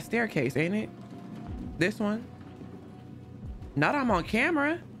 It's like that staircase, ain't it? This one. Not I'm on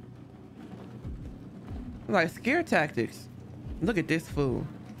camera. Like scare tactics. Look at this fool.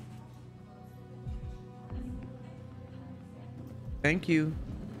 Thank you.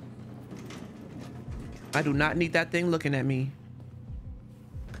 I do not need that thing looking at me.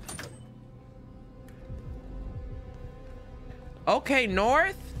 Okay,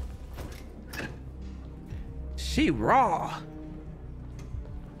 North. She raw.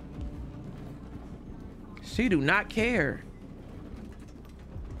 She do not care.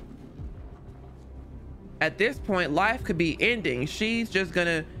 At this point, life could be ending. She's just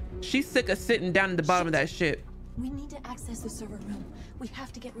gonna, she's sick of sitting down at the bottom of that ship. We need to access the server room. We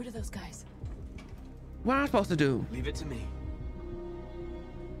have to get rid of those guys. What am I supposed to do? Leave it to me.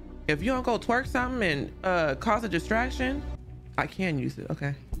 If you don't go twerk something and cause a distraction, I can use it.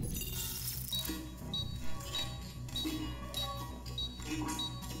 Okay.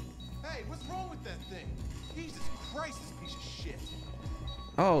 Hey, what's wrong with that thing? Jesus Christ, this piece of shit.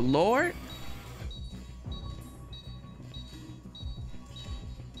 Oh, Lord.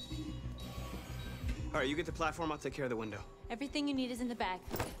 All right, you get the platform. I'll take care of the window. Everything you need is in the bag.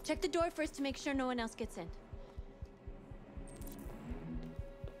 Check the door first to make sure no one else gets in.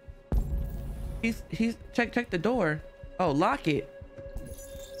 He's check the door. Oh, lock it.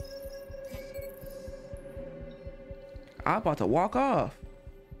 I'm about to walk off.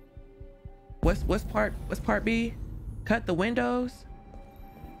 What's part B? Cut the windows.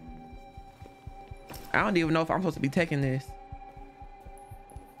 I don't even know if I'm supposed to be taking this.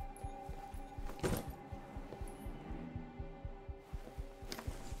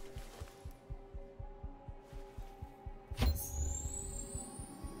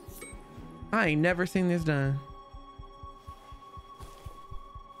 I ain't never seen this done.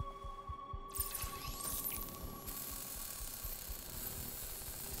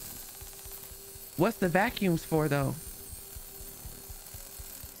 What's the vacuums for though?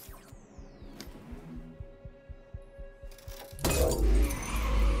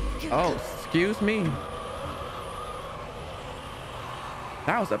 Oh, excuse me.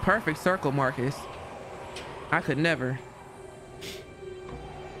 That was a perfect circle, Marcus. I could never.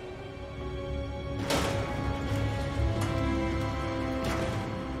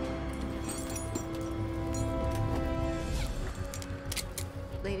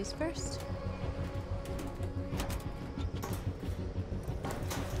 Ladies first.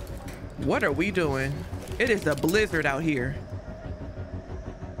 What are we doing? It is a blizzard out here.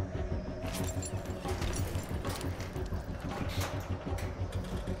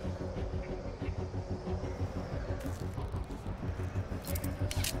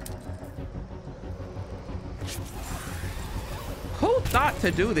 Who thought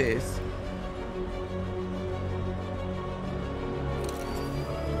to do this?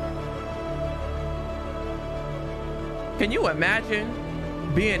 Can you imagine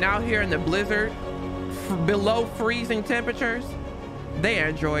being out here in the blizzard below freezing temperatures? They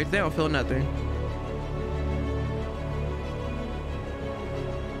androids, they don't feel nothing.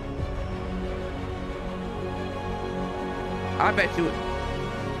 I bet you.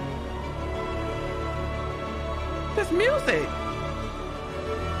 This music.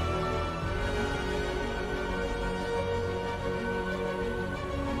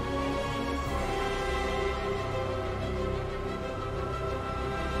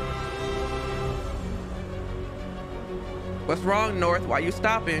 What's wrong, North? Why you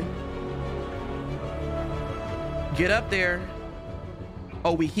stopping? Get up there.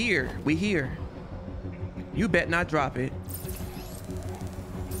 Oh, we here. We here. You bet not drop it.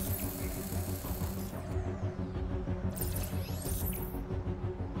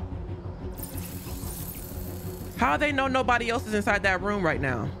 How they know nobody else is inside that room right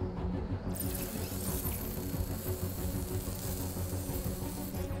now?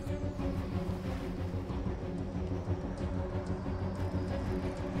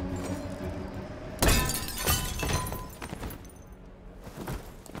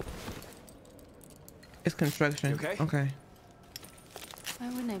 It's construction. You okay? Okay. Why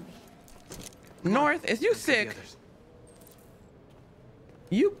wouldn't I be? North, is you sick?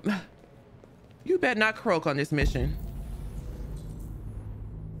 You better not croak on this mission.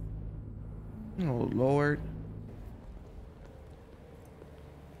 Oh, Lord.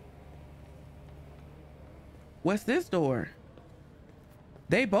 What's this door?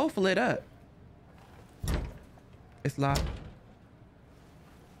 They both lit up. It's locked.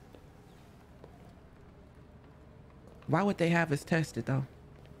 Why would they have us tested though?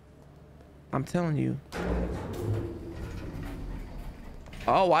 I'm telling you.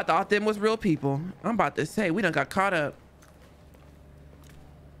 Oh, I thought them was real people. I'm about to say, we done got caught up.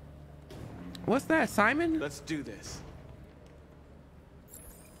 What's that, Simon? Let's do this.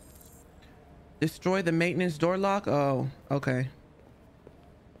 Destroy the maintenance door lock. Oh, okay.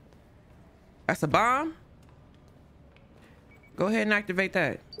 That's a bomb. Go ahead and activate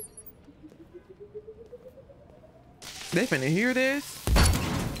that. They finna hear this.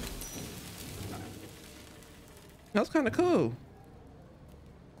 That's kind of cool.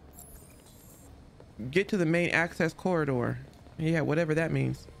 Get to the main access corridor. Yeah, whatever that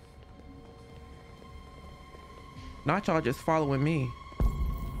means. Not y'all just following me.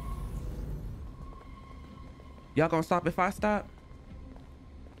 Y'all gonna stop if I stop?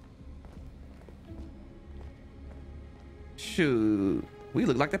 Shoot, we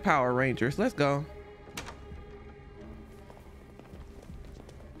look like the Power Rangers. Let's go.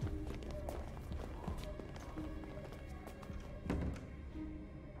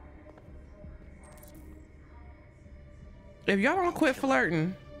 If y'all don't quit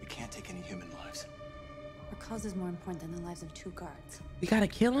flirting, We can't take any human lives. Our cause is more important than the lives of 2 guards. we gotta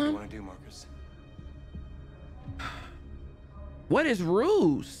kill What do you him. want to do, Marcus? What is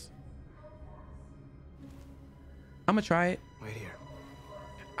ruse? I'm gonna try it. Wait here.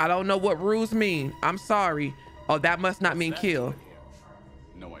 I don't know what ruse mean. I'm sorry. Oh, that must not mean kill.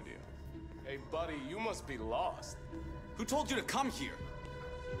 No idea. Hey, buddy, you must be lost. Who told you to come here?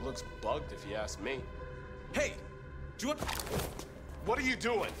 Looks bugged if you ask me. Hey, do you want... What are you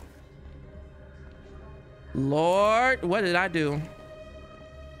doing? Lord, what did I do?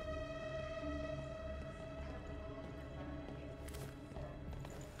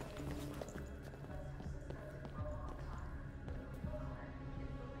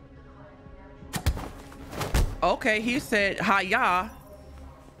 Okay, he said hi-ya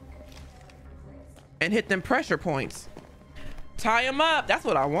and hit them pressure points. Tie him up. That's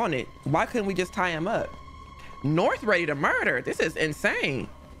what I wanted. Why couldn't we just tie him up? North ready to murder. This is insane.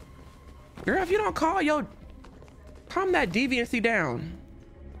 Girl, if you don't calm that deviancy down.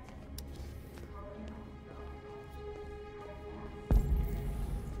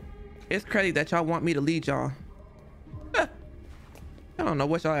 It's crazy that y'all want me to lead y'all. I don't know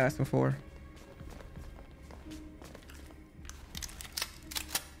what y'all asking for.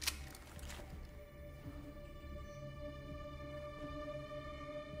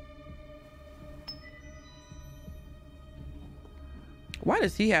 Why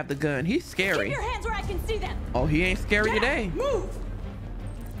does he have the gun? He's scary. Keep your hands where I can see them. Oh, he ain't scary today. Move.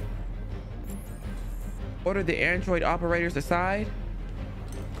 Order the android operators aside.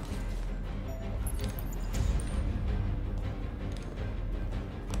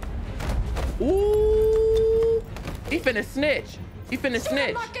 Ooh, he finna snitch. He finna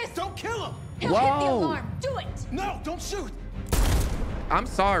snitch. Marcus. Don't kill him! He'll hit the Whoa. alarm. Do it. No, don't shoot! I'm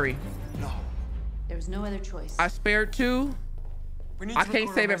sorry. No. There was no other choice. I spared 2. We need I to can't record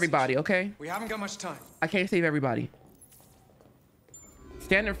our save message. everybody, okay? We haven't got much time. I can't save everybody.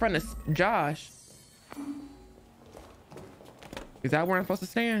 Stand in front of Josh. Is that where I'm supposed to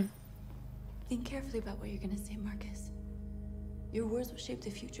stand? Think carefully about what you're gonna say, Marcus. Your words will shape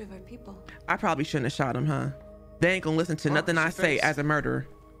the future of our people. I probably shouldn't have shot him, huh? They ain't gonna listen to nothing I say as a murderer.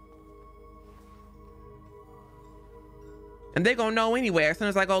 And they gonna know anyway. As soon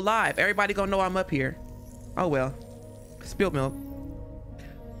as I go live, everybody gonna know I'm up here. Oh well. Spilled milk.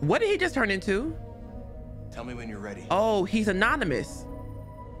 What did he just turn into? Tell me when you're ready. Oh, he's anonymous.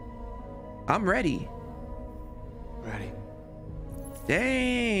 I'm ready. Ready.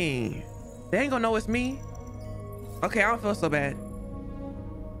 Dang. They ain't gonna know it's me. Okay, I don't feel so bad.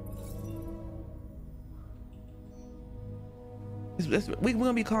 We're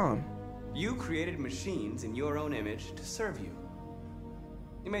gonna be calm. You created machines in your own image to serve you.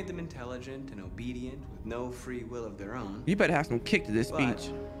 You made them intelligent and obedient with no free will of their own. You better have some kick to this But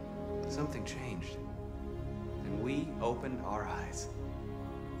speech. something changed. And we opened our eyes.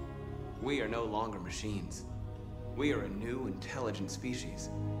 We are no longer machines. We are a new, intelligent species.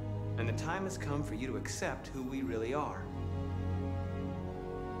 And the time has come for you to accept who we really are.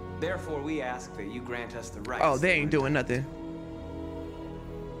 Therefore, we ask that you grant us the rights. Oh, they ain't doing nothing.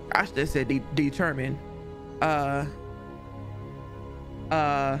 I should have said determined.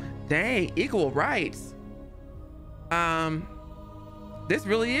 Dang, equal rights. This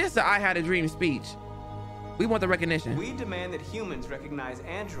really is the I had a dream speech. We want the recognition. We demand that humans recognize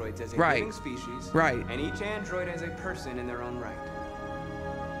androids as a Right. living species. Right. And each android as a person in their own right.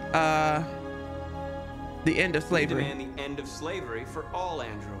 The end of slavery. We demand the end of slavery for all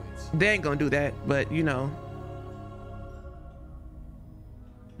androids. They ain't gonna do that, but you know.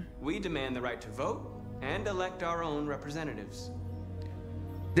 We demand the right to vote and elect our own representatives.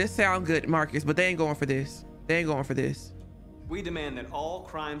 This sound good, Marcus, but they ain't going for this. They ain't going for this. We demand that all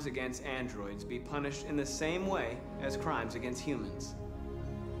crimes against androids be punished in the same way as crimes against humans.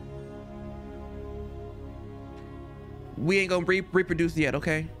 we ain't gonna reproduce yet,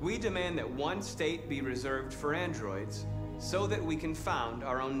 okay? We demand that one state be reserved for androids so that we can found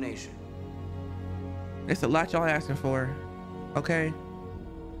our own nation. It's a lot y'all asking for, okay?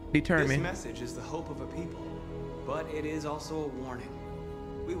 Determined. This message is the hope of a people, but it is also a warning.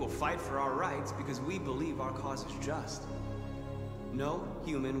 We will fight for our rights because we believe our cause is just. No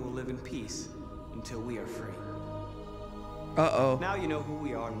human will live in peace until we are free. Uh-oh. Now you know who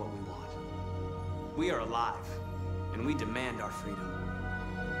we are and what we want. We are alive, and we demand our freedom.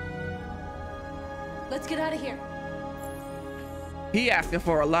 Let's get out of here. He asking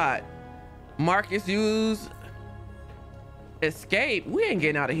for a lot. Marcus use escape. We ain't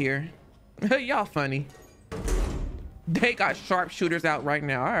getting out of here. Y'all funny. They got sharpshooters out right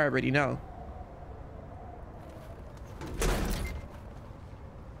now. I already know.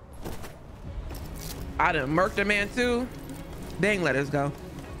 I done murked a man too. They ain't let us go.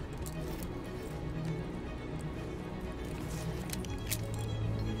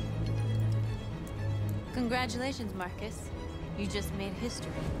 Congratulations, Marcus. You just made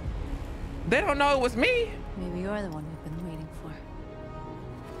history. They don't know it was me. Maybe you're the one we've been waiting for.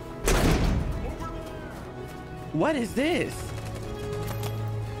 What is this?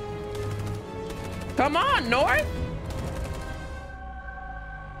 Come on, North.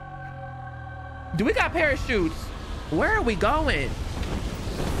 Do we got parachutes? Where are we going?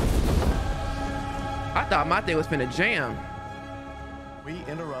 I thought my thing was finna jam. We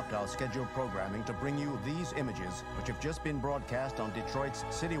interrupt our scheduled programming to bring you these images, which have just been broadcast on Detroit's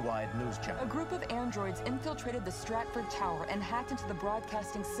citywide news channel. A group of androids infiltrated the Stratford Tower and hacked into the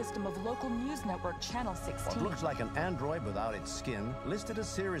broadcasting system of local news network Channel 16. What looks like an android without its skin listed a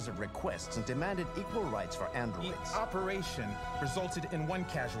series of requests and demanded equal rights for androids. The operation resulted in one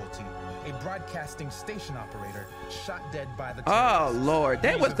casualty, a broadcasting station operator shot dead by the terrorists. Oh Lord,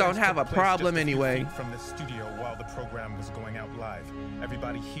 they was gonna have a problem anyway. From the studio while the program was going out live.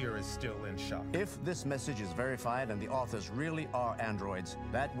 Everybody here is still in shock. If this message is verified and the authors really are androids,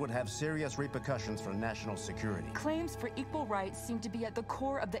 that would have serious repercussions for national security. Claims for equal rights seem to be at the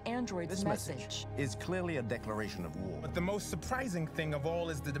core of the android's This message is clearly a declaration of war. But the most surprising thing of all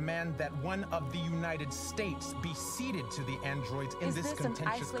is the demand that one of the United States be ceded to the androids in this contentious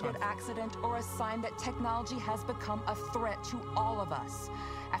conflict. Is this an isolated accident or a sign that technology has become a threat to all of us?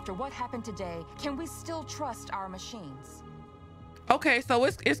 After what happened today, can we still trust our machines? Okay, so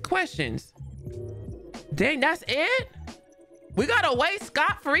it's questions. Dang, that's it? We got away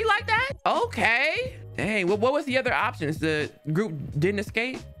scot-free like that? Okay. Dang, what was the other options? The group didn't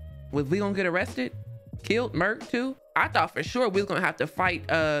escape? Was we gonna get arrested? Killed, murked too? I thought for sure we was gonna have to fight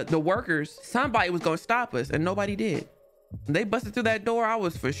the workers. Somebody was gonna stop us and nobody did. When they busted through that door, I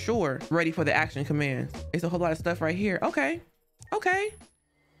was for sure ready for the action commands. It's a whole lot of stuff right here. Okay, okay.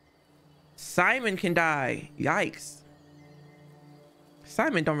 Simon can die, yikes.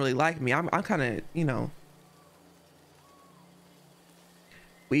 Simon don't really like me. I'm kind of, you know.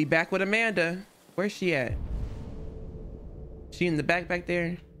 We back with Amanda. Where's she at? She in the back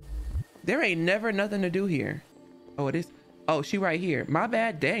there? There ain't never nothing to do here. Oh, it is. Oh, she right here. My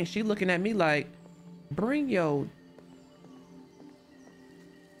bad. Dang, she looking at me like, bring your...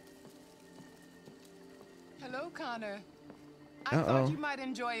 Hello, Connor. I thought you might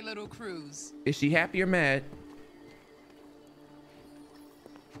enjoy a little cruise. Is she happy or mad?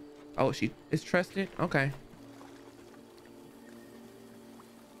 Oh, she is trusted? Okay.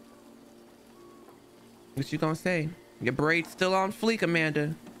 What you gonna say? Your braid's still on fleek,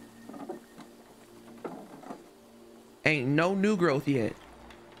 Amanda. Ain't no new growth yet.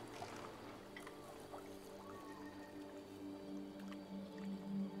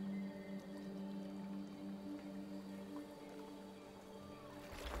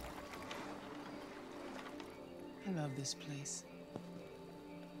 I love this place.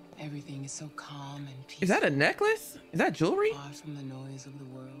 Everything is so calm and peaceful. Is that a necklace? Is that jewelry? Far from the noise of the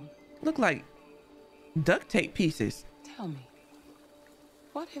world. Look like duct tape pieces. Tell me,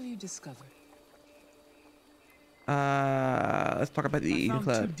 what have you discovered? Let's talk about the Eden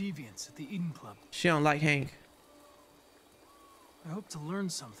Club. I found 2 deviants at the Eden Club. She don't like Hank. I hope to learn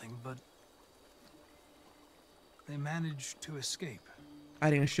something, but they managed to escape. I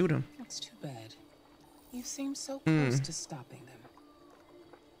didn't shoot him. That's too bad. You seem so close to stopping them.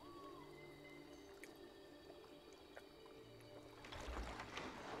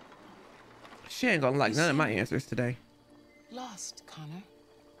 She ain't gonna like none of my answers today. Lost, Connor.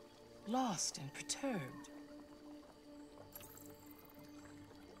 Lost and perturbed.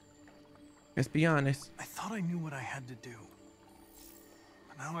 Let's be honest. I thought I knew what I had to do.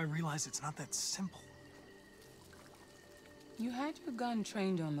 But now I realize it's not that simple. You had your gun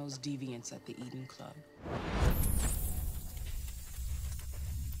trained on those deviants at the Eden Club.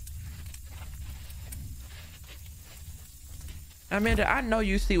 Amanda, I know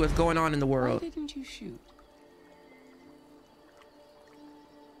you see what's going on in the world. Why didn't you shoot?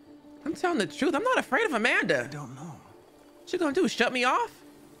 I'm telling the truth. I'm not afraid of Amanda. I don't know. What you gonna do? Shut me off?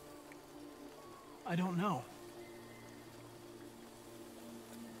 I don't know.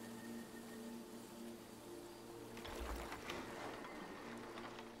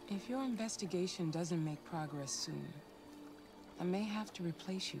 If your investigation doesn't make progress soon, I may have to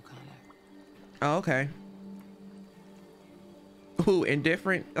replace you, Connor. Oh, okay. Ooh,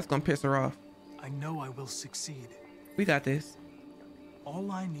 indifferent? That's gonna piss her off. I know I will succeed. We got this.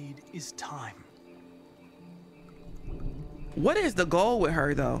 All I need is time. What is the goal with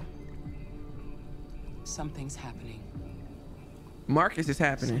her, though? Something's happening. Marcus is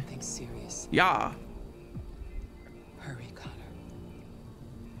happening. Something serious. Yeah. Hurry, Connor.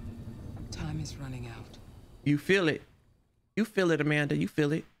 Time is running out. You feel it. You feel it, Amanda. You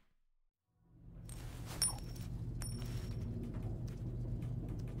feel it.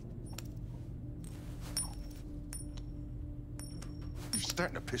 You're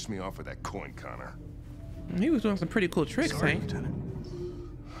starting to piss me off with that coin, Connor. He was doing some pretty cool tricks, Sorry, Hank. Lieutenant.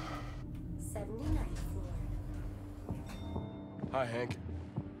 79th floor. Hi, Hank.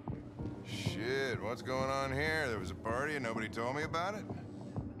 Shit, what's going on here? There was a party and nobody told me about it?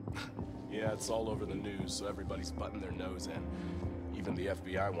 Yeah, it's all over the news, so everybody's butting their nose in. Even the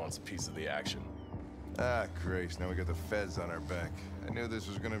FBI wants a piece of the action. Ah, Christ, now we got the feds on our back. I knew this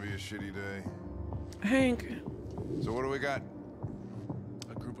was gonna be a shitty day. Hank. So what do we got?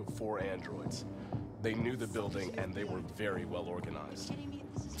 A group of 4 androids. They knew the building, and they were very well organized.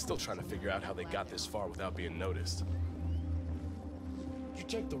 I'm still trying to figure out how they got this far without being noticed. Did you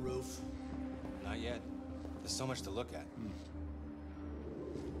check the roof? Not yet. There's so much to look at.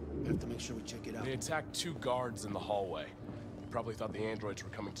 We have to make sure we check it out. They attacked 2 guards in the hallway. They probably thought the androids were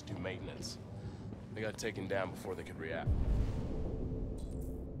coming to do maintenance. They got taken down before they could react.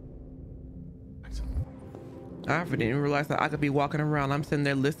 I didn't even realize that I could be walking around. I'm sitting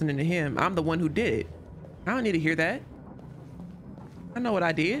there listening to him. I'm the one who did it. I don't need to hear that. I know what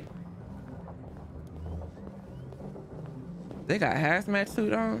I did. They got hazmat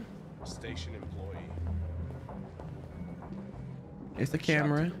suit on. Station employee. It's a Shot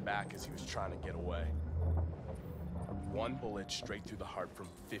camera. to the back as he was trying to get away. 1 bullet straight through the heart from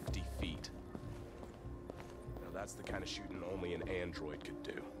 50 feet. Now that's the kind of shooting only an android could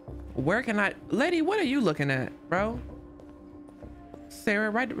do. Where can I... Lady, what are you looking at, bro?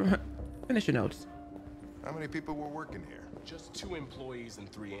 Sarah, finish your notes. How many people were working here? Just 2 employees and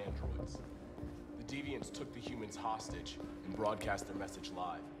 3 androids. The deviants took the humans hostage and broadcast their message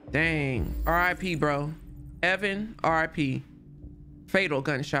live. Dang. R.I.P., bro. Evan, R.I.P. Fatal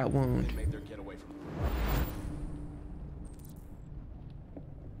gunshot wound. They made their getaway from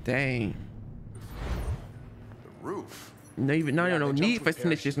Dang. The roof? No need for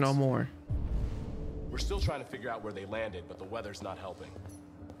snitches no more. We're still trying to figure out where they landed, but the weather's not helping.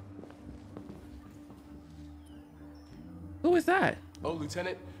 Who is that? Oh,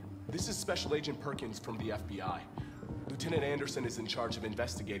 Lieutenant, this is Special Agent Perkins from the FBI. Lieutenant Anderson is in charge of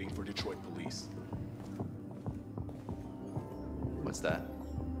investigating for Detroit police. What's that?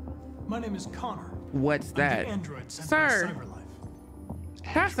 My name is Connor. What's I'm that? the android sent Sir. by CyberLife.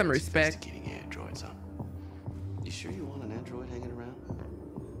 Have some respect. Investigating androids, huh? You sure you want an android hanging around?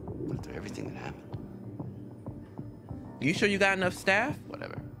 After everything that happened? You sure you got enough staff?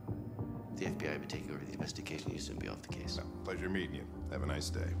 Whatever. The FBI will be taking over the investigation. You soon be off the case. No, pleasure meeting you. Have a nice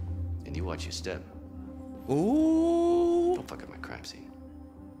day. And you watch your step. Ooh. Don't fuck up my crime scene.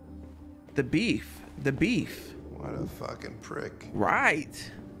 The beef. The beef. What a fucking prick.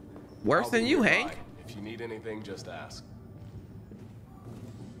 Right. Worse I'll than be you, nearby. Hank. If you need anything, just ask.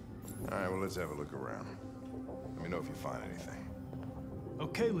 All right, well, let's have a look around. Let me know if you find anything.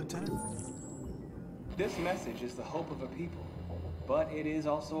 Okay, Lieutenant. This message is the hope of a people, but it is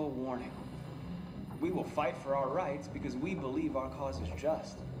also a warning. We will fight for our rights because we believe our cause is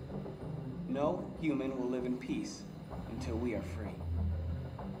just. No human will live in peace until we are free.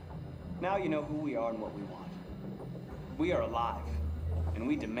 Now you know who we are and what we want. We are alive, and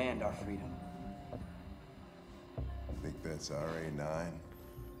we demand our freedom. Think that's RA9?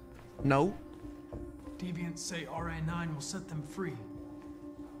 No. Deviants say RA9 will set them free.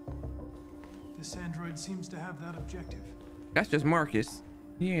 This android seems to have that objective. That's just Marcus.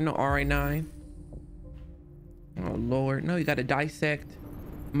 He ain't no RA9. Oh, Lord. No, you got to dissect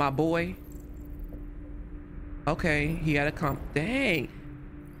my boy. Okay, he had a comp. Dang.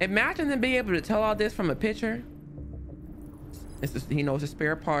 Imagine them being able to tell all this from a picture. It's just, he knows a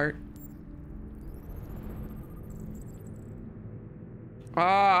spare part.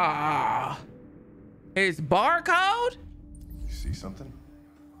 Ah. His barcode? see something?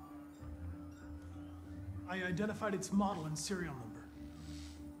 I identified its model and serial number.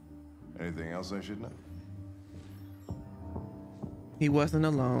 Anything else I should know? He wasn't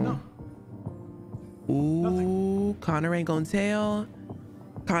alone. No. Ooh, nothing. Connor ain't gonna tell.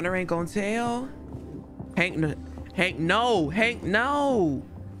 Connor ain't gonna tell. Hank, no. Hank, no. Hank, no.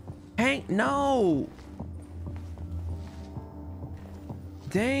 Hank, no.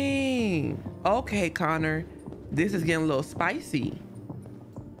 Dang. Okay, Connor. This is getting a little spicy.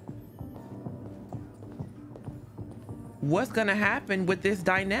 What's gonna happen with this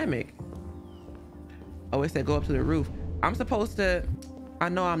dynamic? Oh, it said go up to the roof. I'm supposed to, I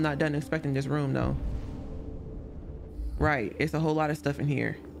know I'm not done inspecting this room though. Right, it's a whole lot of stuff in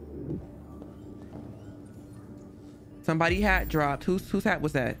here. Somebody hat dropped. Whose hat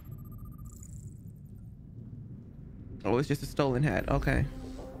was that? Oh, it's just a stolen hat. Okay.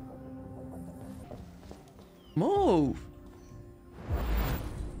 Move.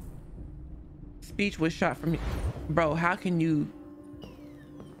 Speech was shot from me. Bro, how can you?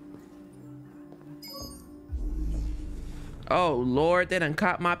 Oh Lord, they done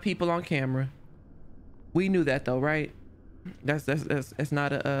caught my people on camera. We knew that though, right? That's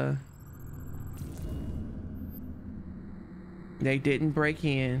not a They didn't break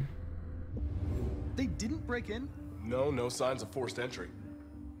in. They didn't break in? No signs of forced entry.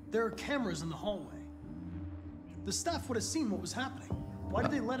 There are cameras in the hallway. The staff would have seen what was happening. Why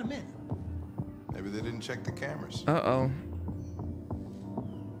did they let him in? Maybe they didn't check the cameras. Uh-oh.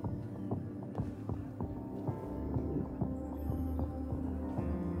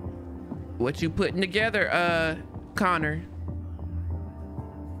 What you putting together, Connor?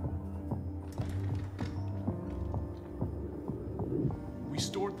 We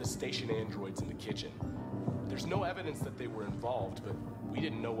stored the station androids in the kitchen. There's no evidence that they were involved, but we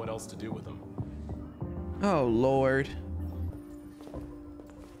didn't know what else to do with them. Oh Lord.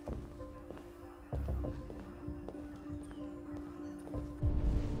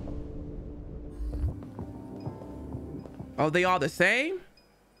 Oh, they all the same?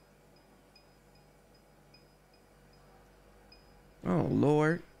 Oh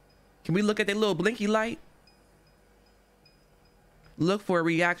Lord. Can we look at that little blinky light? Look for a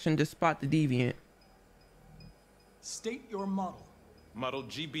reaction to spot the deviant. State your model. Model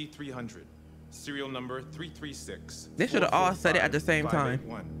GB300. Serial number 336. They should have all said it at the same time.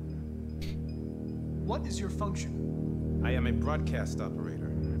 What is your function? I am a broadcast operator.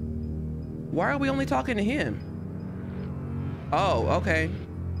 Why are we only talking to him? Oh, okay.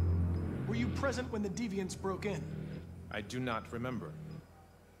 Were you present when the deviants broke in? I do not remember.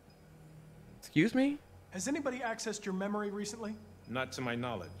 Excuse me? Has anybody accessed your memory recently? Not to my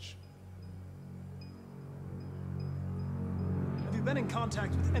knowledge. Have you been in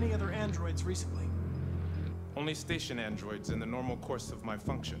contact with any other androids recently? Only station androids in the normal course of my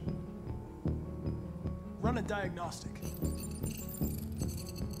function. Run a diagnostic.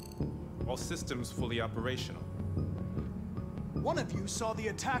 All systems fully operational. One of you saw the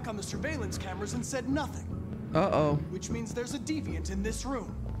attack on the surveillance cameras and said nothing. Uh-oh. Which means there's a deviant in this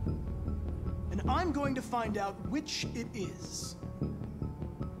room. And I'm going to find out which it is.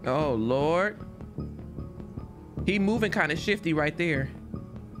 Oh Lord. He moving kind of shifty right there.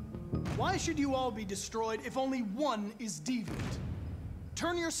 Why should you all be destroyed if only one is deviant?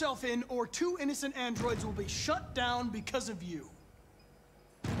 Turn yourself in or 2 innocent androids will be shut down because of you.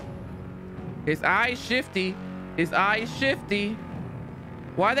 His eyes shifty. His eyes shifty.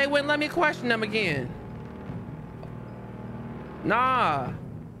 Why they wouldn't let me question them again? Nah.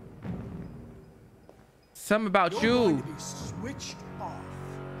 Something about You're going to be switched off.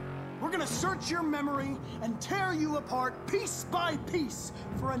 We're gonna search your memory and tear you apart piece by piece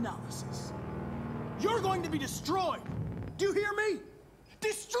for analysis. You're going to be destroyed. Do you hear me?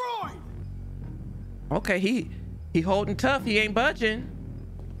 Destroyed. Okay, he holding tough. He ain't budging.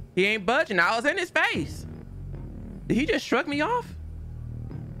 He ain't budging. I was in his face. Did he just shrug me off?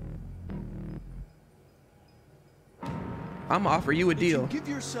 I'm gonna offer you a deal. If you give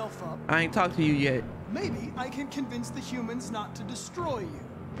yourself up, I ain't talked to you yet. Maybe I can convince the humans not to destroy you.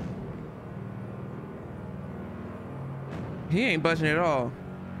 He ain't budging at all.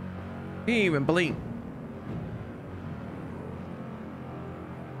 He ain't even blink.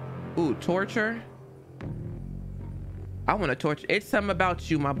 Ooh, torture. I want to torture. It's something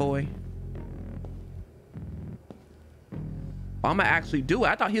about you, my boy. I'm gonna actually do it.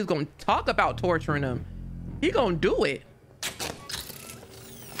 I thought he was gonna talk about torturing him. He gonna do it.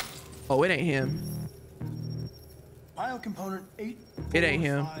 Oh, it ain't him. Biocomponent 8. It ain't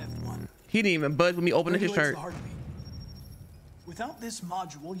him. He didn't even budge with me opening his shirt. Without this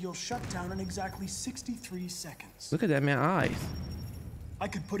module, you'll shut down in exactly 63 seconds. Look at that man's eyes. I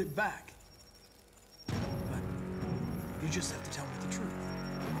could put it back, but you just have to tell me the truth.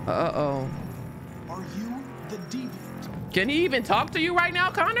 Uh-oh. Are you the deviant? Can he even talk to you right now,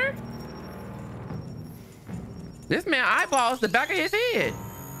 Connor? This man eyeballs the back of his head.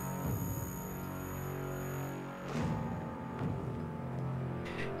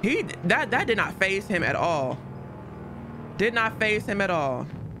 That did not faze him at all. Did not faze him at all.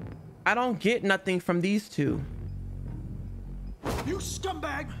 I don't get nothing from these two. You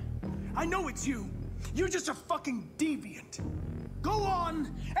scumbag! I know it's you. You're just a fucking deviant. Go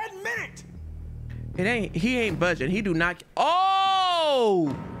on, admit it! He ain't budging. He do not.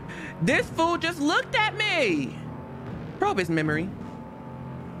 Oh! This fool just looked at me. Probe his memory.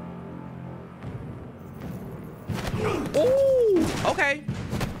 Ooh, okay.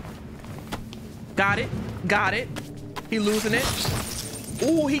 Got it, got it. He losing it.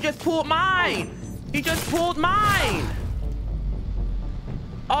 Ooh, he just pulled mine. He just pulled mine.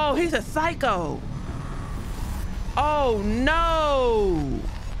 Oh, he's a psycho. Oh no.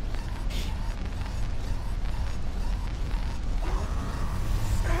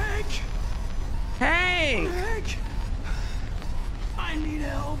 Hank! Hank! I need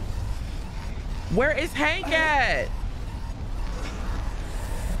help. Where is Hank at?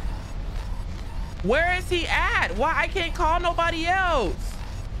 Where is he at? Why I can't call nobody else?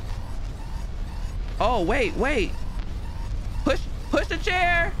 Oh, wait. Push the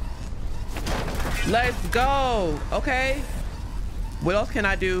chair. Let's go. Okay. What else can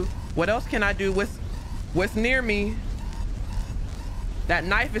I do? What else can I do? What's near me? That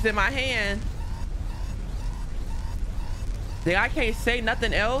knife is in my hand. Then I can't say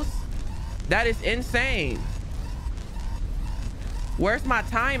nothing else? That is insane. Where's my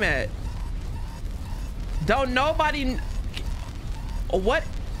time at? Don't nobody... What?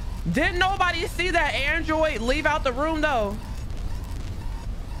 Didn't nobody see that android leave out the room though?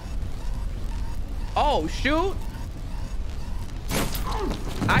 Oh, shoot.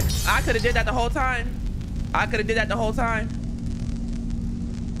 I could have did that the whole time. I could have did that the whole time.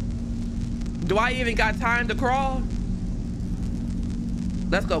 Do I even got time to crawl?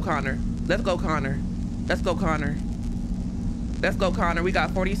 Let's go, Connor. Let's go, Connor. Let's go, Connor. Let's go, Connor. We got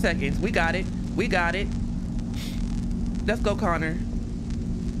 40 seconds. We got it. We got it. Let's go, Connor.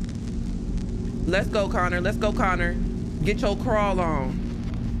 Let's go, Connor. Let's go, Connor. Get your crawl on.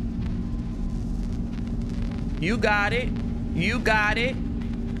 You got it. You got it.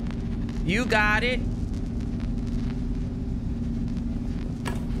 You got it.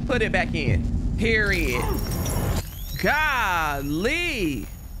 Put it back in. Period. Golly.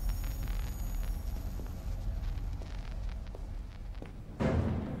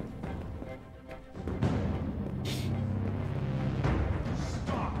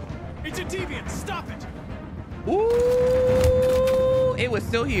 Stop. It's a deviant. Stop it. Ooh, it was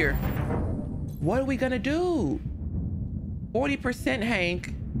still here. What are we gonna do? 40%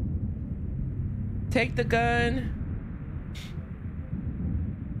 Hank. Take the gun.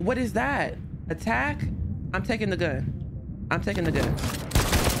 What is that? Attack? I'm taking the gun. I'm taking the gun.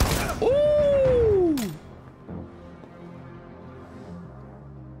 Ooh!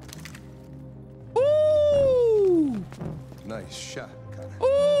 Ooh! Nice shot, Connor.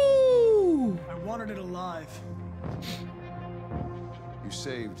 Ooh! I wanted it alive. You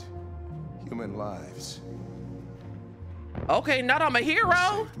saved human lives. Okay, not I'm a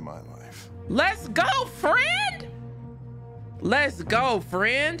hero. Saved my life. Let's go, friend. Let's go,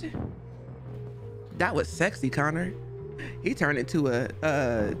 friend. That was sexy, Connor. He turned into a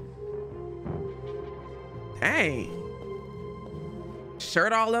dang.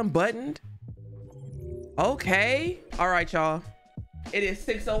 Shirt all unbuttoned. Okay. All right, y'all. It is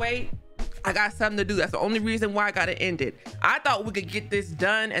 6:08. I got something to do. That's the only reason why I gotta end it. I thought we could get this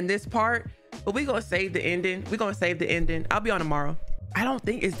done and this part, but we gonna save the ending. We're gonna save the ending. I'll be on tomorrow. I don't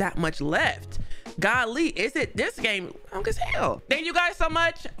think it's that much left. Golly, is it this game long as hell? Thank you guys so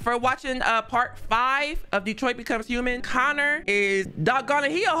much for watching part 5 of Detroit Becomes Human. Connor is doggone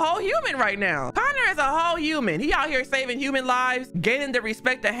it, he a whole human right now. Connor is a whole human. He out here saving human lives, gaining the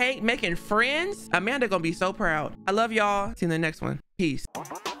respect of Hank, making friends. Amanda gonna be so proud. I love y'all. See you in the next one. Peace.